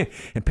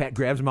 and Pat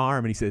grabs my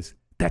arm, and he says,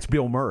 "That's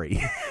Bill Murray."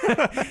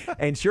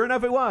 And sure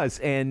enough, it was.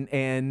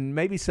 And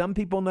maybe some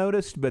people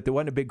noticed, but there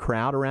wasn't a big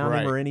crowd around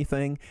him or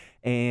anything.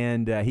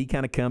 And he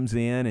kind of comes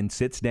in and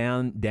sits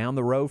down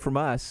the row from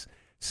us.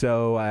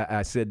 So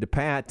I said to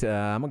Pat,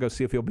 I'm going to go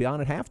see if he'll be on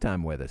at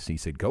halftime with us. He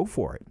said, "Go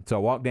for it." So I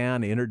walked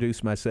down to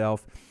introduce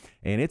myself.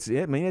 And it's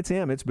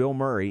him. It's Bill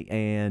Murray.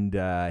 And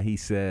he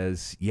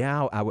says,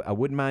 "Yeah, I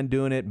wouldn't mind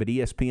doing it, but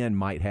ESPN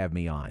might have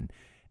me on."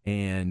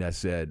 And I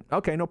said,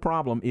 "Okay, no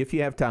problem. If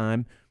you have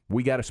time,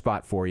 we got a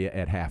spot for you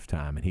at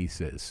halftime." And he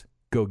says,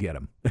 "Go get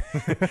him."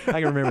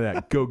 I can remember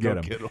that. Go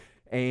get him.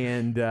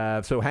 And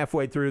so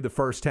halfway through the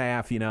first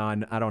half,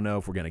 and I don't know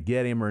if we're going to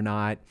get him or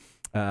not.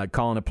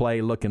 Calling a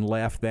play, looking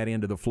left, that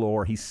end of the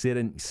floor. He's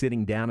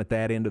sitting down at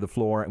that end of the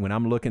floor. And when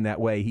I'm looking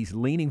that way, he's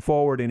leaning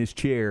forward in his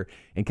chair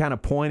and kind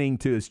of pointing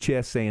to his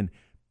chest saying,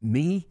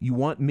 "Me? You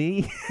want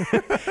me?"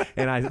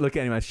 And I look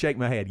at him, I shake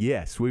my head.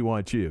 "Yes, we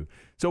want you."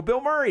 So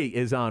Bill Murray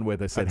is on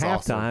with us at halftime.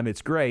 Awesome.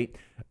 It's great.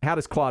 How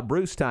does Claude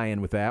Bruce tie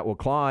in with that? Well,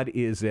 Claude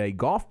is a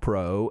golf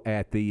pro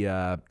at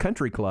the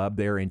country club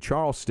there in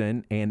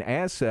Charleston, and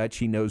as such,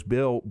 he knows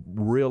Bill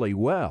really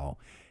well.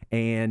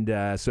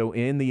 And so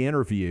in the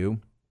interview,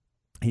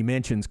 he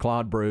mentions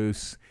Claude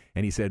Bruce.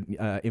 And he said,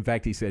 in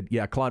fact, he said,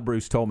 yeah, Claude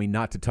Bruce told me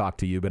not to talk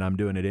to you, but I'm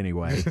doing it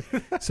anyway.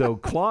 So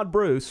Claude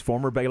Bruce,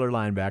 former Baylor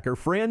linebacker,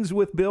 friends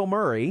with Bill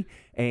Murray,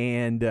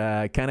 and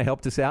kind of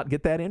helped us out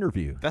get that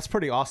interview. That's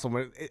pretty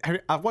awesome.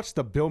 I've watched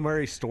the Bill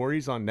Murray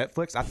stories on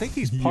Netflix. I think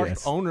he's part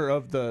owner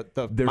of the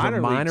There's minor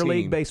a minor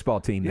league team. baseball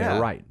team there,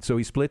 right. So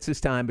he splits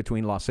his time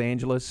between Los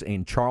Angeles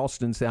and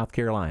Charleston, South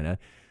Carolina.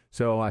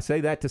 So I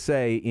say that to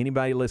say,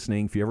 anybody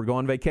listening, if you ever go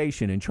on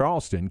vacation in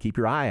Charleston, keep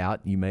your eye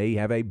out. You may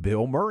have a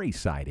Bill Murray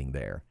sighting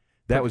there.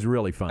 That was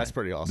really fun. That's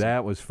pretty awesome.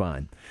 That was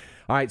fun.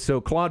 All right, so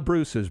Claude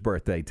Bruce's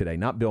birthday today.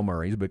 Not Bill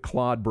Murray's, but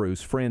Claude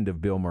Bruce, friend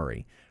of Bill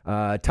Murray.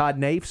 Todd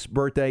Nafe's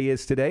birthday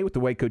is today with the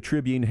Waco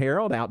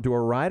Tribune-Herald,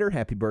 outdoor writer.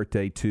 Happy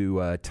birthday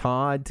to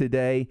Todd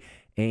today.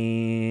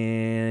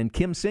 And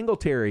Kim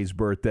Singletary's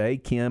birthday.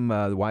 Kim,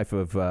 the wife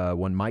of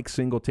one Mike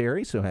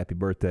Singletary, so happy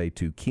birthday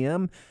to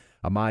Kim.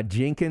 Ahmad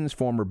Jenkins,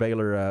 former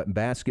Baylor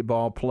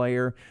football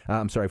player.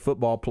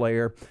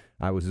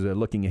 I was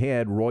looking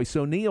ahead. Royce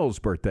O'Neal's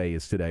birthday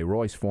is today.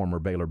 Royce, former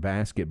Baylor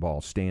basketball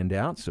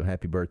standout, so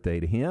happy birthday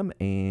to him.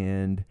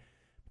 And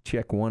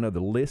check one of the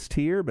list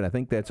here, but I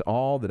think that's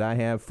all that I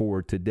have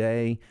for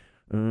today.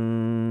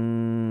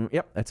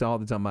 Yep, that's all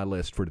that's on my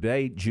list for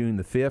today, June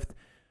the 5th.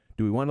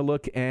 Do we want to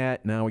look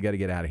at – no, we got to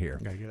get out of here.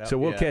 So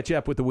we'll catch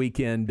up with the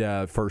weekend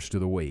first of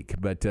the week.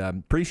 But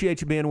appreciate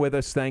you being with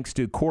us. Thanks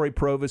to Corey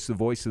Provis, the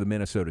voice of the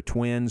Minnesota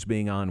Twins,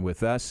 being on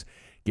with us.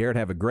 Garrett,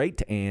 have a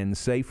great and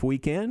safe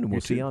weekend.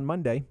 We'll see you on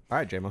Monday. All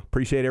right, J-Mo.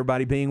 Appreciate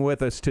everybody being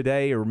with us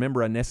today.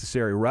 Remember,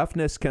 Unnecessary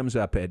Roughness comes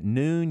up at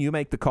noon. You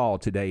make the call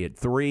today at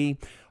 3.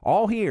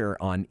 All here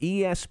on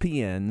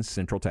ESPN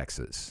Central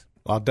Texas.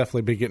 I'll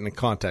definitely be getting in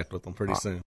contact with them pretty soon.